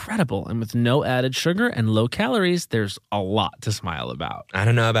taste incredible. And with no added sugar and low calories, there's a lot to smile about. I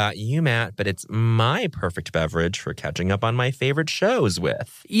don't know about you, Matt, but it's my perfect beverage for catching up on my favorite shows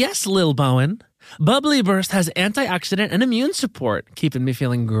with. Yes, Lil Bowen. Bubbly Burst has antioxidant and immune support, keeping me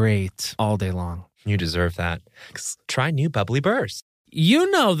feeling great all day long. You deserve that. Try new Bubbly Burst. You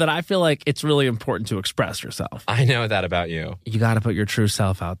know that I feel like it's really important to express yourself. I know that about you. You got to put your true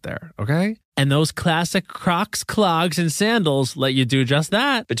self out there, okay? And those classic Crocs, clogs, and sandals let you do just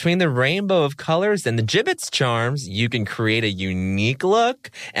that. Between the rainbow of colors and the Jibbitz charms, you can create a unique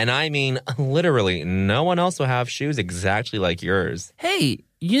look. And I mean, literally, no one else will have shoes exactly like yours. Hey,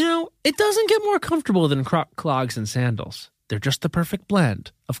 you know, it doesn't get more comfortable than Croc clogs and sandals. They're just the perfect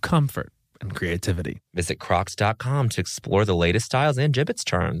blend of comfort and creativity. Visit crocs.com to explore the latest styles and Jibbitz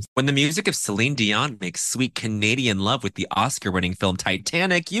charms. When the music of Celine Dion makes sweet Canadian love with the Oscar-winning film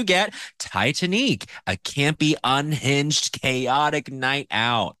Titanic, you get Titanic, a campy, unhinged, chaotic night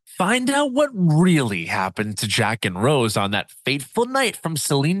out. Find out what really happened to Jack and Rose on that fateful night from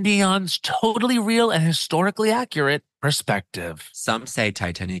Celine Dion's totally real and historically accurate perspective. Some say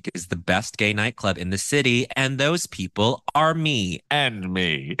Titanic is the best gay nightclub in the city, and those people are me. And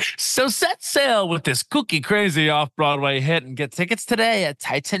me. So set sail with this kooky crazy off-Broadway hit and get tickets today at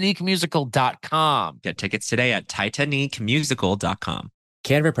TitanicMusical.com. Get tickets today at TitanicMusical.com.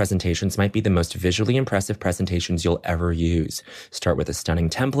 Canva presentations might be the most visually impressive presentations you'll ever use. Start with a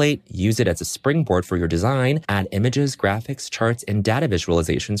stunning template, use it as a springboard for your design, add images, graphics, charts, and data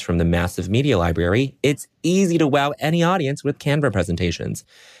visualizations from the massive media library. It's easy to wow any audience with Canva presentations.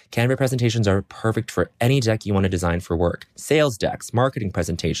 Canva presentations are perfect for any deck you want to design for work. Sales decks, marketing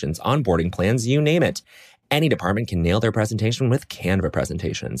presentations, onboarding plans, you name it. Any department can nail their presentation with Canva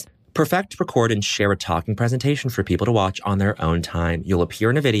presentations. Perfect, record, and share a talking presentation for people to watch on their own time. You'll appear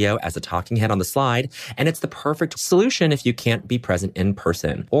in a video as a talking head on the slide, and it's the perfect solution if you can't be present in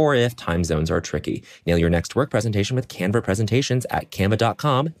person or if time zones are tricky. Nail your next work presentation with Canva presentations at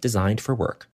canva.com, designed for work.